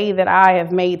 with the way that I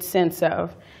have made sense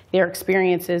of their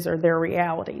experiences or their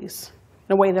realities,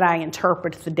 the way that I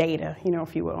interpret the data, you know,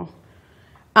 if you will,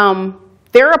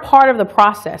 they're a part of the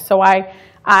process. So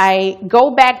I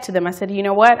go back to them. I said, you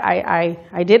know what,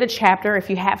 I did a chapter. If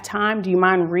you have time, do you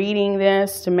mind reading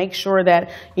this to make sure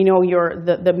that, you know,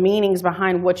 the meanings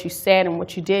behind what you said and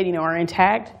what you did, you know, are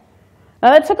intact?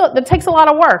 Now that takes a lot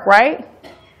of work, right?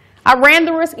 I ran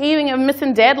the risk even of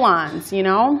missing deadlines, you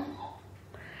know?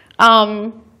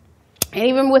 And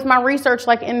even with my research,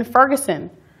 like in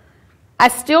Ferguson, I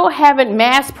still haven't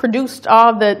mass produced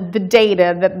all the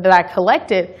data that I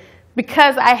collected,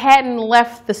 because I hadn't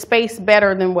left the space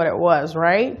better than what it was,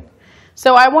 right?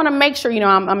 So I want to make sure, you know,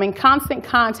 I'm in constant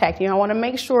contact. You know, I want to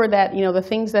make sure that, you know, the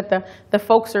things that the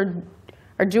folks are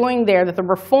doing there, that the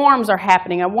reforms are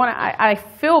happening. I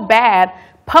feel bad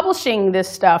publishing this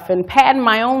stuff and padding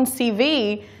my own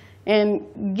CV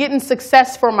and getting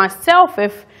success for myself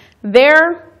if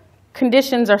their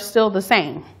conditions are still the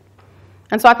same.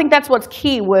 And so I think that's what's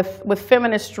key with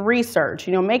feminist research,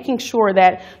 you know, making sure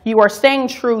that you are staying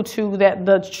true to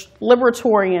the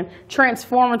liberatory and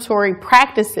transformatory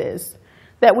practices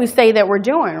that we say that we're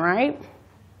doing, right?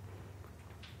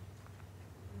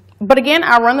 But again,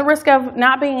 I run the risk of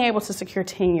not being able to secure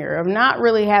tenure, of not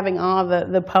really having all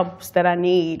the pubs that I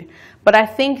need. But I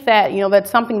think that, you know,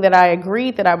 that's something that I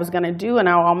agreed that I was going to do, and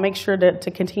I'll make sure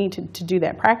to continue to do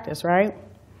that practice, right?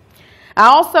 I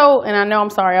also, and I know I'm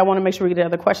sorry, I want to make sure we get to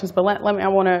other questions, but I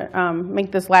want to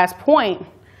make this last point.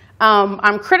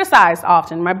 I'm criticized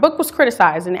often. My book was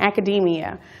criticized in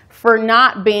academia for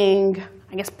not being,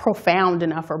 I guess, profound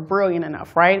enough or brilliant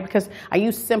enough, right? Because I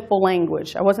used simple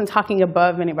language. I wasn't talking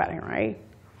above anybody, right?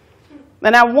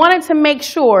 And I wanted to make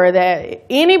sure that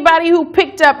anybody who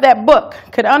picked up that book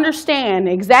could understand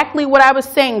exactly what I was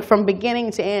saying from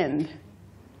beginning to end.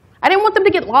 I didn't want them to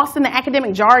get lost in the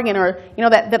academic jargon or, you know,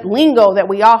 that lingo that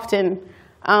we often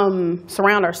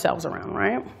surround ourselves around,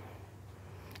 right?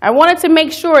 I wanted to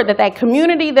make sure that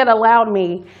community that allowed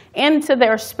me into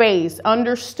their space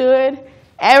understood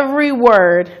every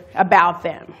word about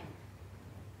them.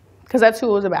 Because that's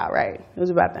who it was about, right? It was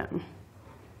about them.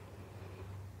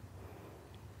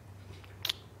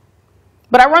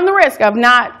 But I run the risk of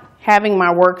not having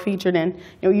my work featured in,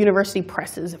 you know, university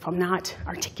presses if I'm not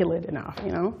articulate enough,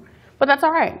 you know. But that's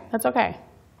all right. That's okay.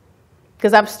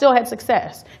 Because I've still had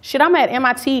success. Shit, I'm at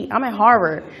MIT. I'm at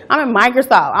Harvard. I'm at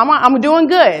Microsoft. I'm doing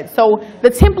good. So the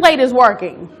template is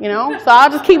working, you know. So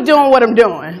I'll just keep doing what I'm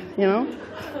doing, you know.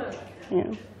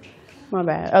 Yeah. My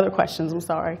bad. Other questions? I'm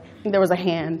sorry. I think there was a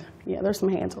hand. Yeah, there's some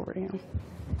hands over here.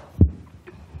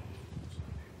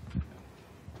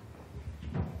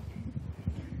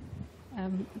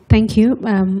 Thank you.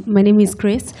 My name is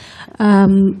Grace.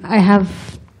 I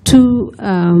have two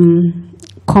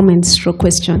comments or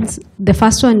questions. The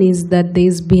first one is that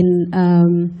there's been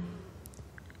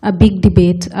a big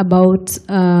debate about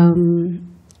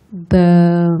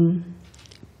the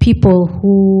people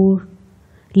who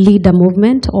lead a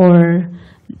movement, or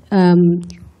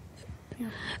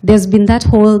there's been that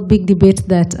whole big debate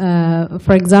that,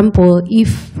 for example,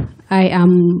 if I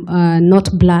am not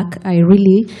black, I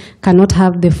really cannot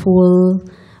have the full,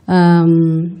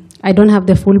 I don't have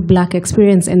the full black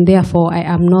experience, and therefore I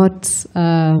am not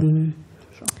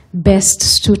best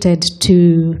suited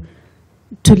to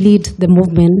lead the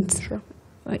movement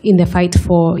in the fight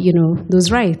for,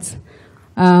 those rights.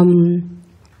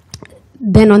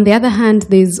 Then on the other hand,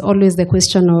 there's always the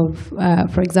question of,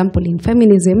 for example, in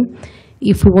feminism,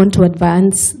 if we want to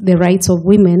advance the rights of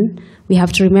women, we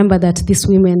have to remember that these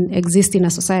women exist in a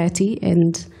society,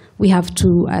 and we have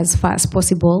to, as far as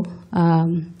possible,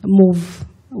 move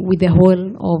with the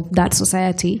whole of that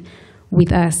society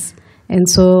with us. And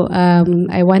so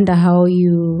I wonder how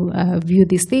you view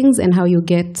these things and how you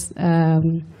get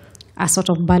a sort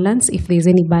of balance, if there's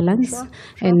any balance,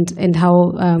 and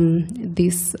how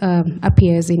this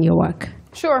appears in your work.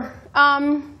 Sure.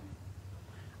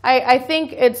 I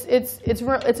think it's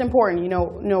important,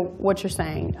 what you're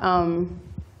saying.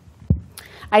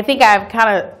 I think I've kind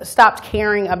of stopped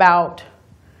caring about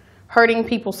hurting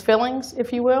people's feelings,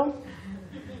 if you will.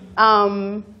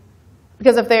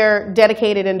 Because if they're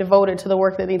dedicated and devoted to the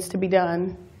work that needs to be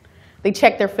done, they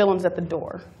check their feelings at the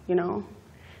door,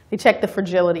 They check the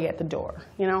fragility at the door,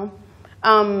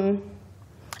 And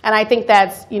I think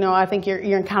that's, I think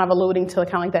you're kind of alluding to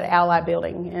kind of like that ally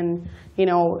building and,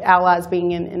 allies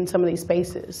being in some of these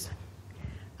spaces.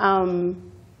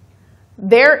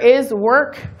 There is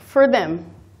work for them,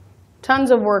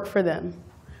 tons of work for them.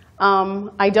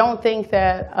 I don't think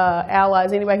that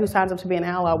allies, anybody who signs up to be an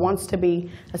ally wants to be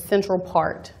a central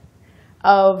part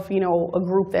of, a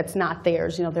group that's not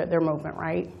theirs, their movement,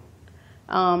 right?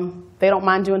 They don't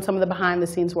mind doing some of the behind the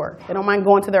scenes work. They don't mind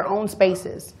going to their own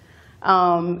spaces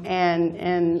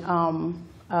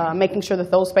making sure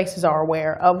that those spaces are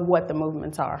aware of what the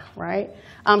movements are, right?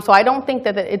 So I don't think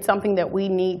that it's something that we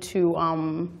need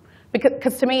to,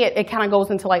 because to me it kind of goes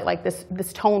into like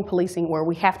this tone policing where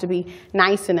we have to be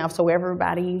nice enough so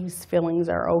everybody's feelings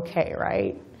are okay,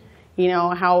 right?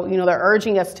 How they're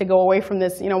urging us to go away from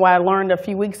this, what I learned a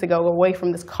few weeks ago, away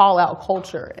from this call-out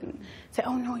culture and say,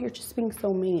 oh no, you're just being so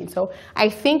mean. So I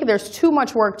think there's too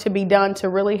much work to be done to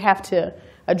really have to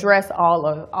address all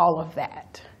of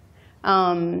that.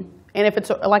 And if it's,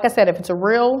 like I said, if it's a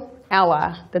real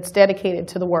ally that's dedicated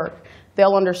to the work,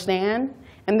 they'll understand,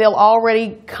 and they'll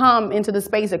already come into the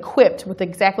space equipped with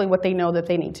exactly what they know that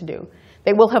they need to do.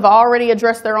 They will have already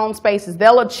addressed their own spaces.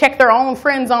 They'll check their own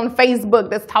friends on Facebook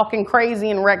that's talking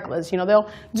crazy and reckless. They'll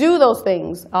do those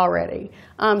things already.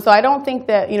 So I don't think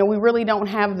that, we really don't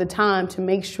have the time to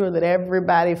make sure that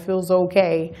everybody feels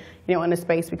okay, in a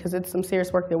space, because it's some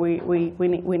serious work that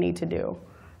we need to do.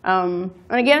 And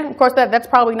again, of course, that's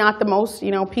probably not the most,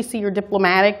 PC or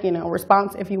diplomatic,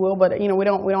 response, if you will, but, we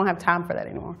don't have time for that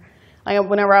anymore. Like,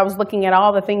 whenever I was looking at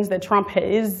all the things that Trump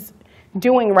is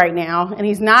doing right now, and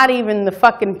he's not even the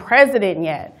fucking president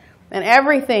yet, and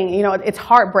everything, it's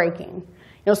heartbreaking.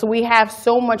 So we have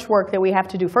so much work that we have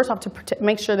to do. First off, to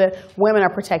make sure that women are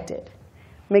protected.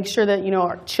 Make sure that,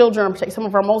 our children are protected, some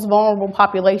of our most vulnerable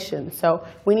populations. So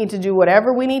we need to do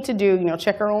whatever we need to do,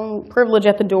 check our own privilege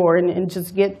at the door and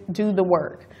just do the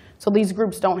work. So these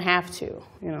groups don't have to,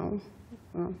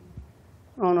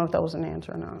 I don't know if that was an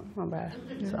answer or not. My bad.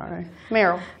 Sorry.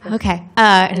 Meryl. Okay.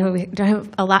 I know we don't have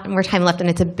a lot more time left, and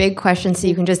it's a big question, so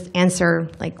you can just answer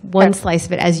like one slice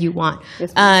of it as you want.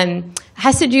 Yes,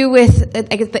 has to do with,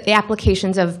 I guess, the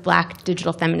applications of Black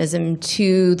digital feminism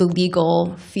to the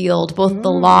legal field, both the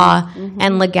law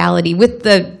and legality, with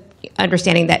the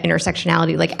understanding that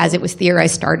intersectionality, like as it was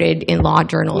theorized, started in law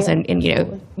journals and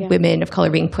women of color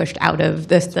being pushed out of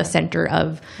the center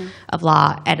of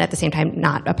law, and at the same time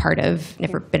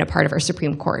never been a part of our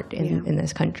Supreme Court in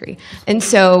this country. And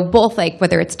so both, like,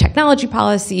 whether it's technology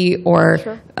policy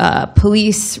or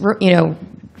police,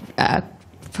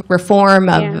 reform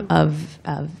of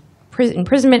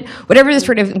imprisonment, whatever the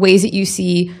sort of ways that you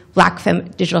see Black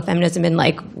digital feminism in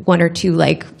like one or two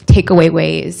like takeaway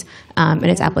ways, and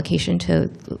its application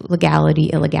to legality,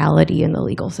 illegality in the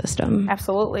legal system.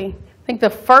 Absolutely. I think the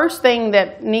first thing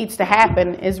that needs to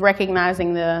happen is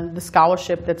recognizing the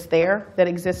scholarship that's there, that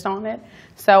exists on it.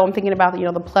 So I'm thinking about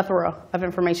the plethora of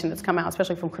information that's come out,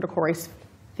 especially from critical race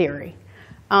theory.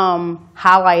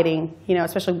 Highlighting,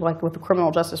 especially like with the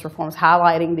criminal justice reforms,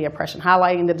 highlighting the oppression,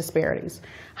 highlighting the disparities,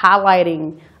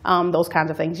 highlighting those kinds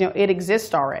of things. It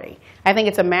exists already. I think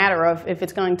it's a matter of if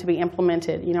it's going to be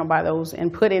implemented, by those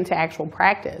and put into actual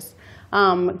practice.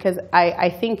 Because I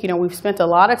think, we've spent a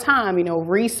lot of time,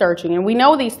 researching, and we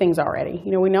know these things already.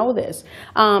 We know this.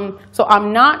 So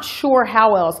I'm not sure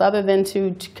how else other than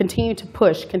to continue to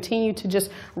push, continue to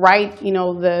just write,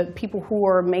 the people who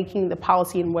are making the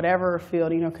policy in whatever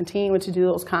field, continuing to do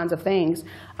those kinds of things.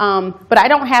 But I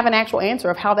don't have an actual answer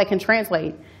of how they can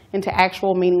translate into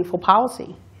actual meaningful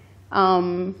policy.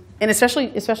 And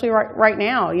especially right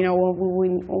now,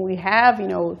 when we have,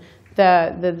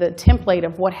 the template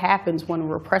of what happens when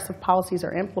repressive policies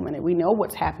are implemented. We know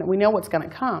what's happening. We know what's going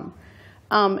to come.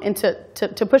 And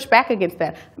to push back against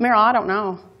that. Meryl, I don't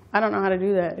know. I don't know how to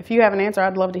do that. If you have an answer,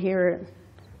 I'd love to hear it.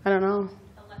 I don't know.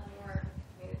 A lot more,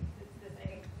 it's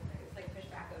like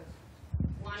pushback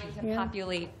of wanting to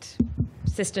populate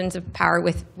systems of power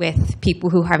with people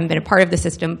who haven't been a part of the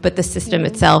system, but the system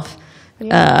itself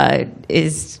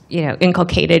is,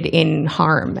 inculcated in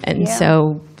harm. And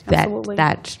so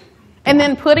that and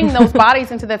then putting those bodies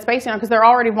into that space, because they're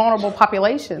already vulnerable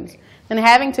populations, and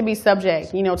having to be subject,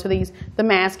 to the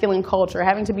masculine culture,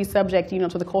 having to be subject,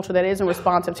 to the culture that isn't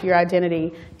responsive to your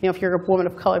identity. If you're a woman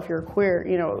of color, if you're queer,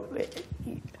 So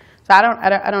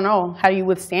I don't know how you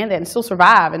withstand that and still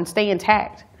survive and stay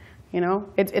intact.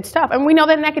 It's tough, and we know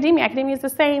that in academia. Academia is the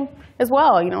same as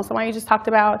well. Somebody just talked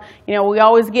about. We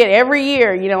always get every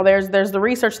year. There's the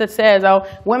research that says, oh,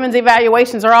 women's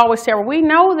evaluations are always terrible. We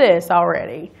know this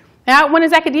already. Now, when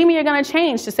is academia going to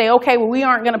change to say, okay, well, we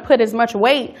aren't going to put as much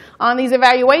weight on these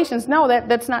evaluations? No,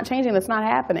 that's not changing. That's not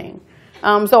happening.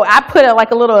 So I put a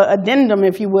little addendum,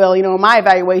 if you will, in my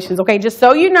evaluations. Okay, just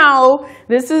so you know,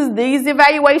 these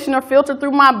evaluations are filtered through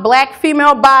my black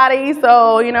female body.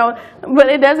 So but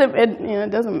it doesn't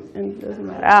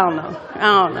matter. I don't know.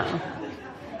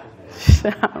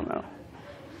 I don't know.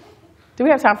 Do we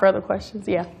have time for other questions?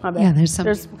 Yeah, my bad. Yeah, there's some.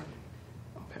 Okay.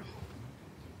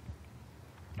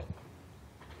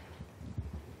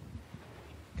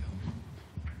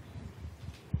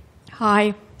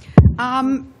 Hi.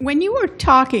 When you were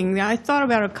talking, I thought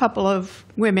about a couple of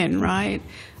women, right?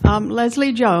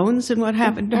 Leslie Jones and what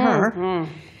happened to her,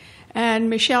 and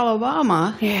Michelle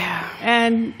Obama. Yeah.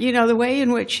 And, the way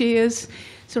in which she is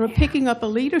sort of picking up a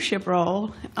leadership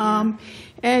role. And,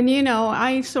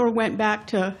 I sort of went back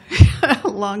to a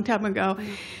long time ago,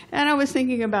 and I was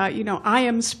thinking about, I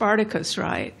am Spartacus,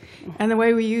 right? And the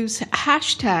way we use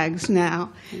hashtags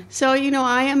now. So,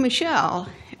 I am Michelle.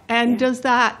 And does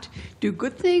that do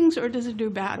good things or does it do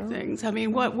bad things? I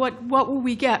mean, what will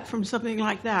we get from something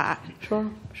like that? Sure.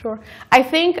 I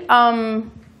think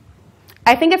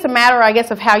it's a matter, I guess,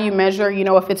 of how you measure.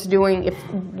 If it's doing,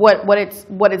 what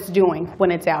it's doing when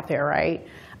it's out there, right?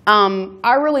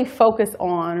 I really focus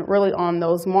on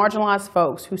those marginalized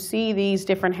folks who see these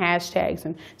different hashtags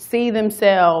and see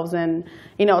themselves, and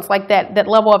it's like that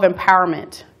level of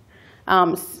empowerment.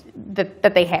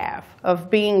 That they have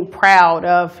of being proud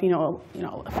of,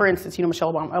 for instance,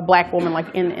 Michelle Obama, a black woman,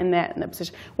 like in that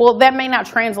position. Well, that may not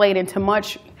translate into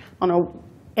much in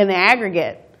the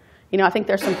aggregate. I think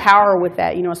there's some power with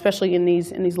that, especially in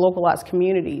these localized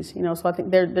communities. So I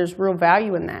think there's real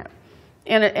value in that,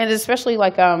 and especially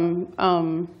like I'm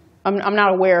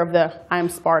not aware of the I am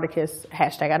Spartacus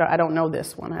hashtag. I don't know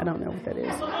this one. I don't know what that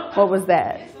is. What was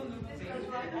that?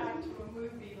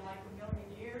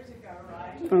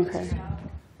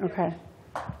 Okay.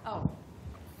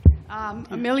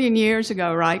 A million years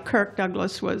ago, right, Kirk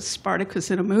Douglas was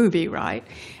Spartacus in a movie, right?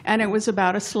 And it was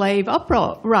about a slave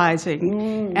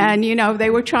uprising. And, they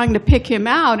were trying to pick him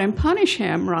out and punish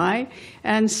him, right?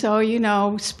 And so,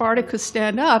 Spartacus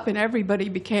stand up and everybody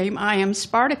became I am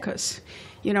Spartacus.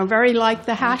 Very like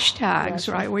the hashtags,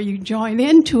 right, where you join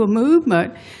into a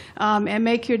movement and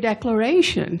make your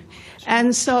declaration.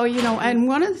 And so, and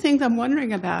one of the things I'm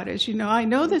wondering about is, I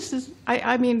know this is,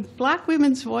 I mean, black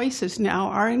women's voices now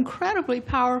are incredibly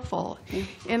powerful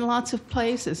in lots of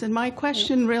places. And my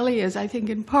question really is, I think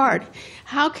in part,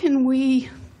 how can we,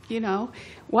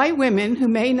 white women who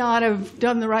may not have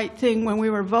done the right thing when we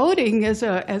were voting as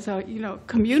a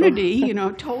community,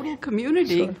 total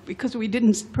community, because we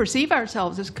didn't perceive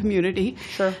ourselves as community.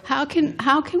 How can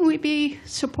we be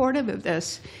supportive of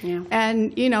this?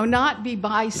 And not be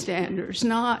bystanders,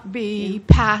 not be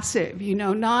passive,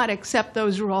 not accept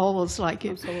those roles like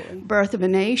in Birth of a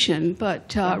Nation,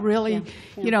 but really,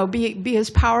 be as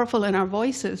powerful in our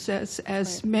voices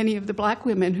as many of the black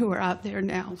women who are out there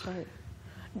now.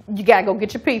 You got to go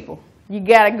get your people. You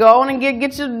got to go on and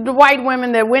get the white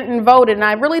women that went and voted. And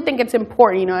I really think it's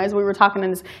important, as we were talking in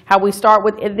this, how we start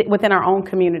within our own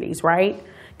communities, right?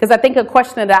 Because I think a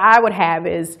question that I would have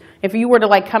is, if you were to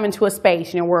like come into a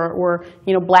space, where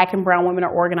black and brown women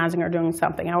are organizing or doing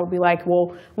something, I would be like,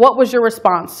 well, what was your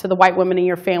response to the white women in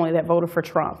your family that voted for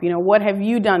Trump? What have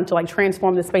you done to like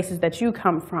transform the spaces that you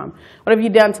come from? What have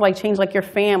you done to like change like your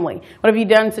family? What have you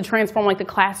done to transform like the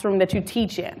classroom that you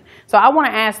teach in? So I want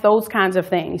to ask those kinds of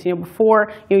things,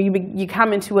 before you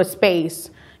come into a space,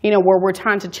 where we're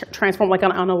trying to transform like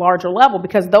on a larger level,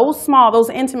 because those small, those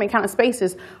intimate kind of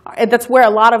spaces, that's where a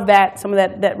lot of that, some of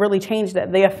that really change,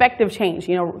 that the effective change,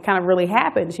 kind of really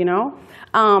happens,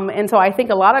 and so I think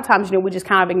a lot of times, we just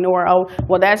kind of ignore, oh,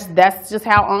 well, that's just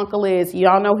how Uncle is.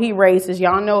 Y'all know he racist.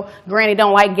 Y'all know Granny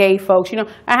don't like gay folks.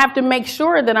 I have to make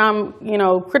sure that I'm,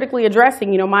 critically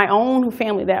addressing, my own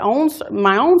family,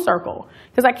 my own circle,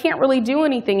 because I can't really do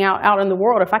anything out in the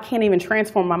world if I can't even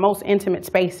transform my most intimate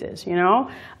spaces,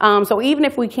 So even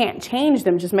if we can't change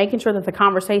them, just making sure that the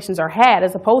conversations are had,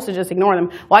 as opposed to just ignoring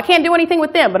them. Well, I can't do anything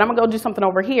with them, but I'm gonna go do something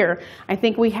over here. I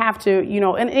think we have to,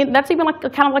 and that's even like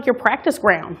kind of like your practice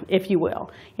ground, if you will.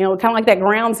 Kind of like that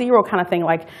ground zero kind of thing.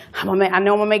 Like, I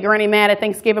know I'm gonna make Granny mad at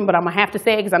Thanksgiving, but I'm gonna have to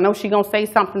say it because I know she's gonna say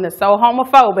something that's so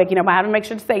homophobic. But I have to make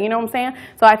sure to say, what I'm saying?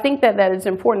 So I think that it's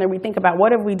important that we think about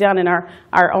what have we done in our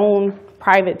own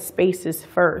private spaces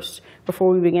first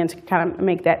before we begin to kind of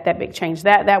make that big change.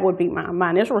 That would be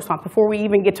my initial response before we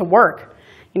even get to work,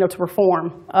 to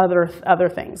reform other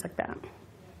things like that.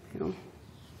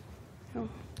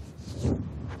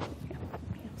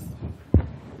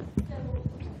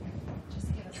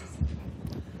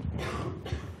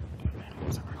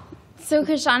 So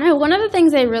Kishonna, one of the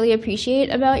things I really appreciate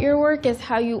about your work is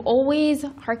how you always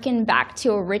harken back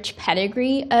to a rich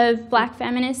pedigree of Black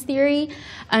feminist theory,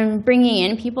 bringing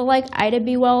in people like Ida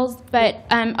B. Wells. But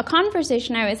a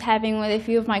conversation I was having with a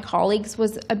few of my colleagues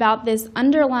was about this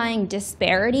underlying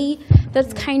disparity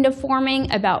that's kind of forming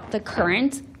about the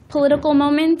current political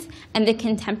moment and the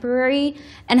contemporary,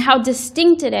 and how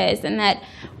distinct it is, and that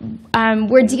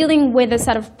we're dealing with a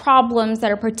set of problems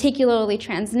that are particularly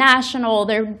transnational.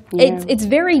 It's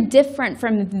very different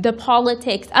from the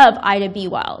politics of Ida B.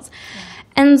 Wells.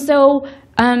 And so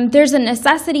there's a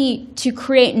necessity to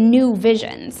create new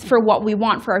visions for what we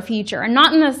want for our future, and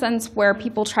not in the sense where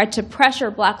people try to pressure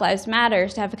Black Lives Matter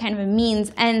to have a kind of a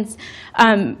means-ends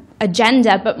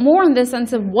agenda, but more in the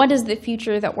sense of what is the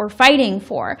future that we're fighting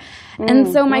for.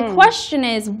 And so my question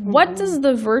is, what does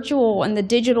the virtual and the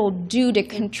digital do to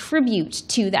contribute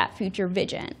to that future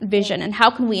vision, and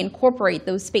how can we incorporate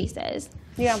those spaces?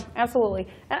 Yeah, absolutely.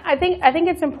 And I think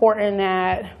it's important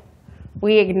that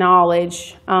we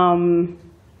acknowledge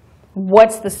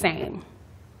what's the same,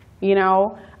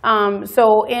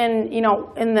 So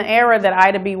in the era that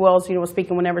Ida B. Wells, was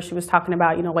speaking, whenever she was talking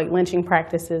about, like lynching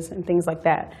practices and things like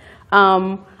that,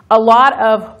 a lot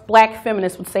of Black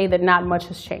feminists would say that not much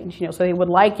has changed. So they would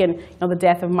liken, the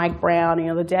death of Mike Brown,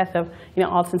 the death of,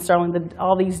 Alton Sterling,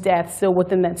 all these deaths still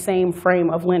within that same frame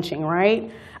of lynching, right?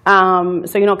 So,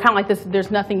 kind of like this, there's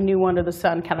nothing new under the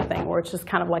sun kind of thing, where it's just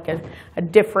kind of like a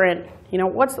different,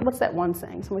 what's that one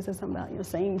saying? Somebody said something about,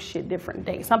 same shit, different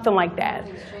day, something like that.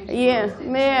 Yeah.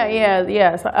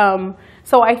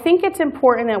 So I think it's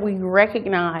important that we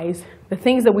recognize the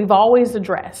things that we've always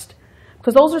addressed,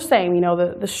 because those are same,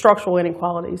 the structural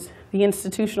inequalities, the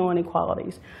institutional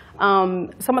inequalities.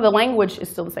 Some of the language is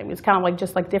still the same. It's kind of like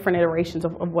just like different iterations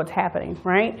of what's happening,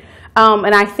 right?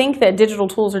 And I think that digital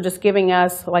tools are just giving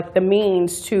us like the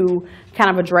means to kind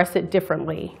of address it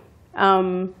differently.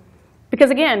 Because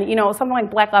again, something like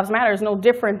Black Lives Matter is no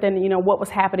different than what was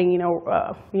happening,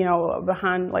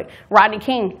 behind like Rodney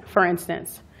King, for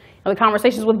instance. The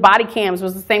conversations with body cams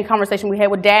was the same conversation we had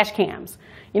with dash cams.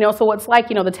 So it's like,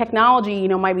 the technology,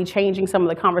 might be changing some of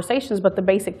the conversations, but the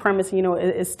basic premise,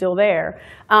 is still there.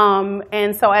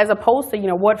 And so as opposed to,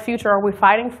 what future are we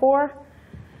fighting for?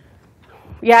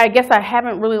 Yeah, I guess I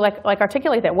haven't really like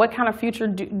articulated that. What kind of future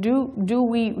do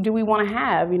we want to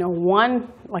have?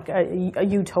 One like a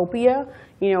utopia.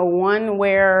 One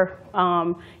where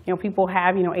people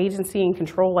have agency and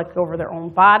control like over their own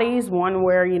bodies. One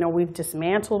where we've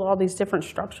dismantled all these different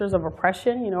structures of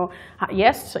oppression.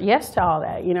 Yes to all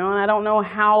that. And I don't know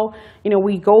how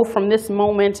we go from this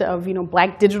moment of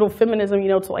Black digital feminism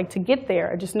to get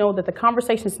there. I just know that the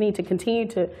conversations need to continue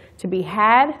to be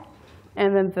had.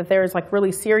 And then that there's like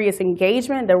really serious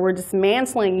engagement, that we're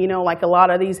dismantling, like a lot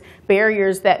of these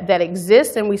barriers that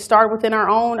exist, and we start within our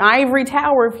own ivory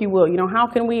tower, if you will. How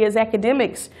can we as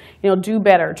academics, do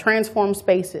better, transform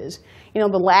spaces?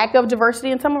 the lack of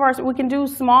diversity in some of we can do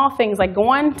small things like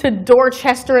going to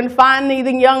Dorchester and finding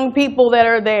the young people that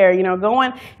are there,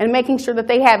 going and making sure that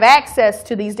they have access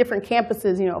to these different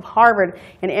campuses, of Harvard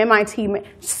and MIT,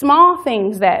 small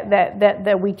things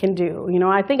that we can do.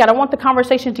 I don't want the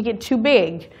conversation to get too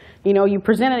big. You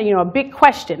presented, a big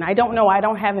question. I don't know. I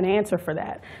don't have an answer for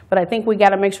that. But I think we got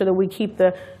to make sure that we keep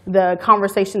the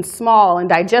conversation small and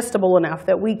digestible enough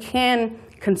that we can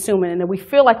consume it and that we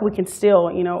feel like we can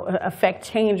still, affect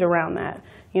change around that.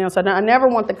 So I never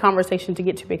want the conversation to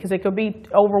get too big because it could be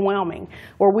overwhelming.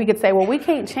 Where we could say, well, we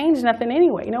can't change nothing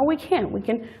anyway. We can. We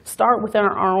can start within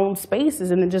our own spaces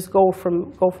and then just go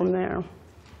from there.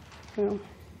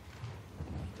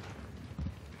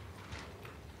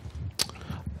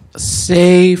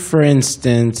 Say, for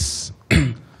instance,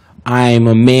 I'm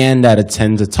a man that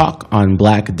attends a talk on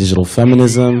Black Digital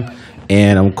Feminism,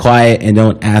 and I'm quiet and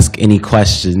don't ask any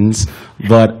questions,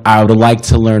 but I would like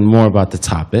to learn more about the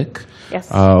topic.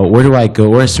 Yes. Where do I go?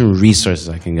 Where are some resources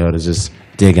I can go to just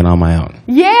dig in on my own?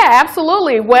 Yeah,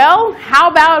 absolutely. Well, how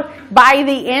about by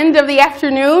the end of the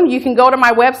afternoon, you can go to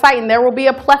my website and there will be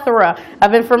a plethora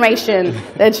of information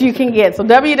that you can get. So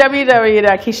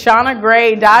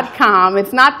www.kishonnagray.com.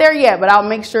 It's not there yet, but I'll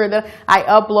make sure that I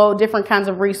upload different kinds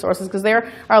of resources because there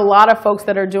are a lot of folks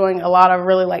that are doing a lot of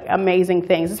really amazing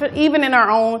things, even in our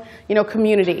own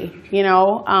community.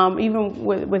 Even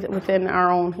within our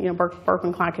own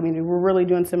Berkeley Klein community, we're really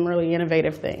doing some really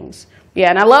innovative things. Yeah,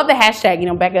 and I love the hashtag,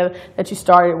 Becca, that you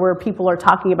started, where people are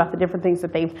talking about the different things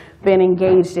that they've been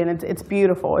engaged in. It's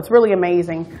beautiful. It's really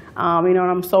amazing. And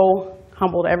I'm so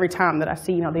humbled every time that I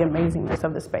see, the amazingness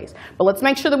of the space. But let's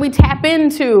make sure that we tap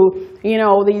into,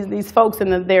 these folks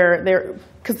and their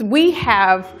because we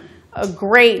have a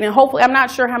great, and hopefully, I'm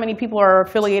not sure how many people are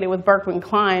affiliated with Berkeley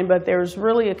Klein, but there's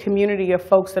really a community of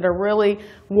folks that are really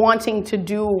wanting to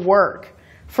do work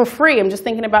for free. I'm just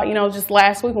thinking about, just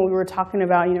last week when we were talking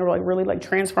about, really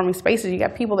transforming spaces, you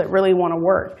got people that really want to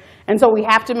work. And so we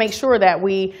have to make sure that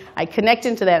I connect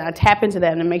into that, I tap into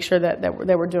that, and make sure that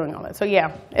we're doing all that. So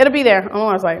yeah, it'll be there on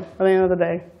the website by the end of the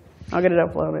day. I'll get it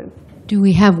uploaded. Do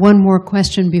we have one more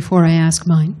question before I ask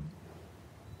mine?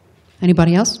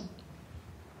 Anybody else?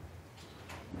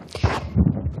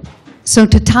 So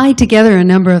to tie together a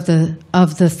number of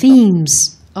the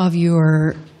themes of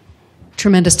your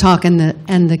tremendous talk and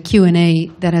the Q&A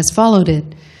that has followed it,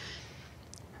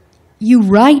 you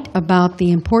write about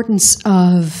the importance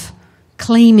of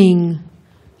claiming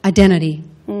identity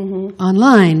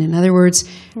online. In other words,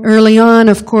 early on,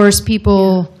 of course,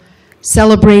 people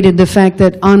celebrated the fact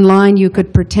that online you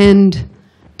could pretend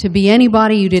to be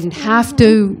anybody. You didn't have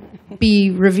to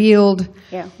be revealed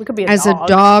we could be as a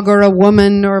dog or a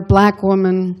woman or a black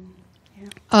woman.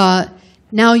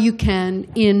 Now you can,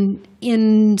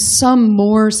 in some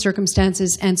more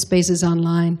circumstances and spaces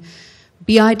online,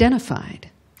 be identified.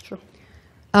 Sure.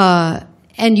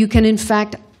 And you can, in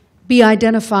fact, be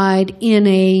identified in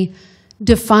a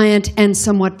defiant and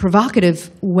somewhat provocative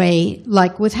way,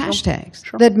 like with hashtags,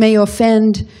 that may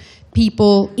offend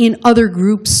people in other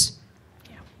groups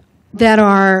that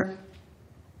are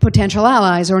potential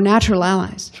allies or natural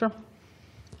allies. Sure.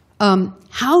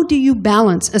 How do you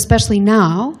balance, especially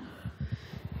now,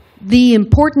 the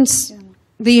important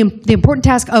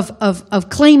task of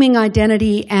claiming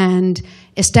identity and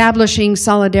establishing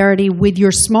solidarity with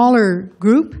your smaller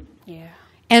group,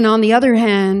 and on the other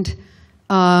hand,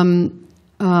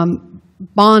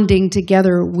 bonding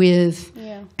together with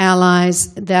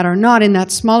allies that are not in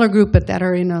that smaller group but that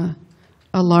are in a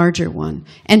larger one?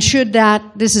 And should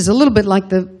this is a little bit like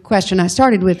the question I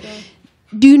started with,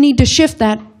 do you need to shift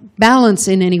that balance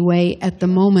in any way at the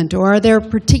moment, or are there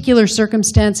particular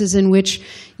circumstances in which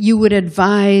you would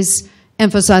advise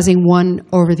emphasizing one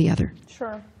over the other?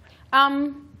 Sure.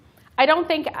 I don't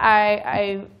think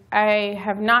I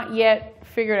have not yet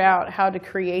figured out how to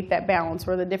create that balance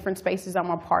where the different spaces I'm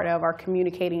a part of are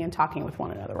communicating and talking with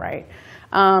one another, right?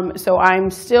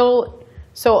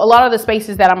 So a lot of the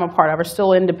spaces that I'm a part of are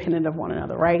still independent of one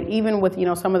another, right? Even with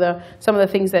some of the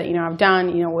things that I've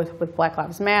done with Black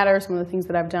Lives Matter, some of the things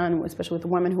that I've done, especially with the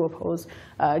women who oppose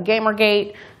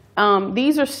Gamergate,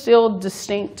 these are still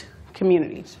distinct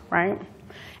communities, right?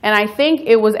 And I think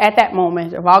it was at that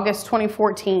moment of August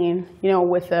 2014,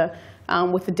 with the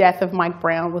death of Mike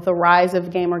Brown, with the rise of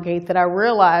Gamergate, that I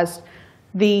realized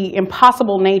the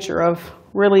impossible nature of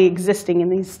really existing in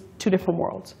these two different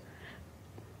worlds.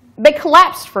 They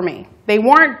collapsed for me. They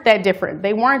weren't that different.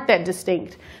 They weren't that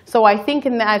distinct. So I think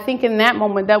in that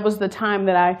moment, that was the time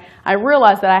that I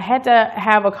realized that I had to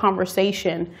have a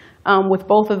conversation with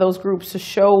both of those groups to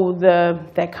show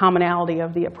that commonality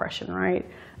of the oppression, right?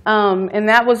 And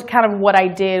that was kind of what I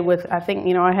did with, I think,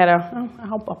 I had I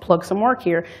hope I'll plug some work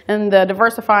here. In the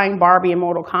Diversifying Barbie and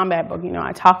Mortal Kombat book,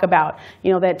 I talk about,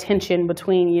 that tension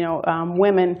between,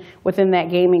 women within that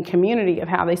gaming community of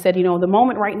how they said, the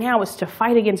moment right now is to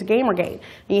fight against Gamergate.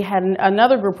 And you had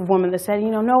another group of women that said,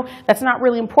 no, that's not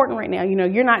really important right now.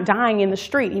 You're not dying in the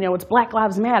street. It's Black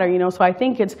Lives Matter. So I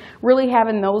think it's really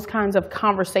having those kinds of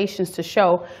conversations to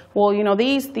show, well,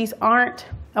 these aren't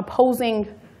opposing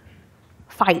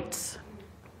fights.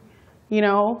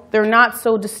 They're not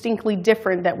so distinctly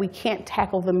different that we can't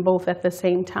tackle them both at the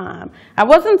same time. I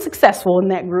wasn't successful in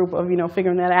that group of,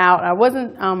 figuring that out. I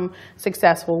wasn't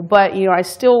successful, but, I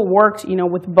still worked,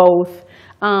 with both.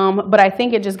 But I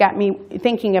think it just got me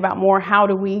thinking about more, how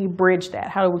do we bridge that?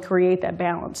 How do we create that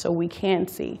balance so we can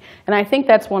see? And I think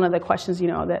that's one of the questions,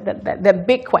 that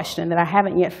big question that I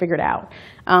haven't yet figured out,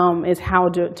 is how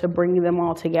to bring them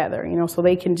all together, so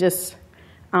they can just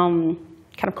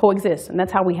kind of coexist. And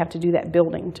that's how we have to do that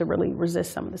building to really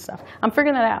resist some of this stuff. I'm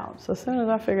figuring that out. So as soon as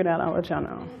I figure it out, I'll let y'all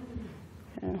know.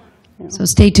 Yeah. So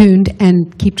stay tuned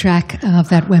and keep track of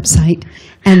that website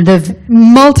and the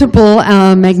multiple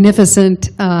magnificent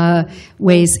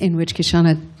ways in which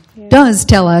Kishonna does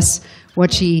tell us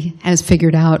what she has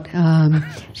figured out.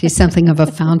 She's something of a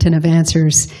fountain of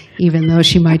answers, even though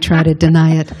she might try to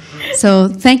deny it. So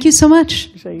thank you so much.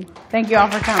 Thank you all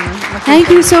for coming. Thank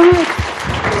you so much.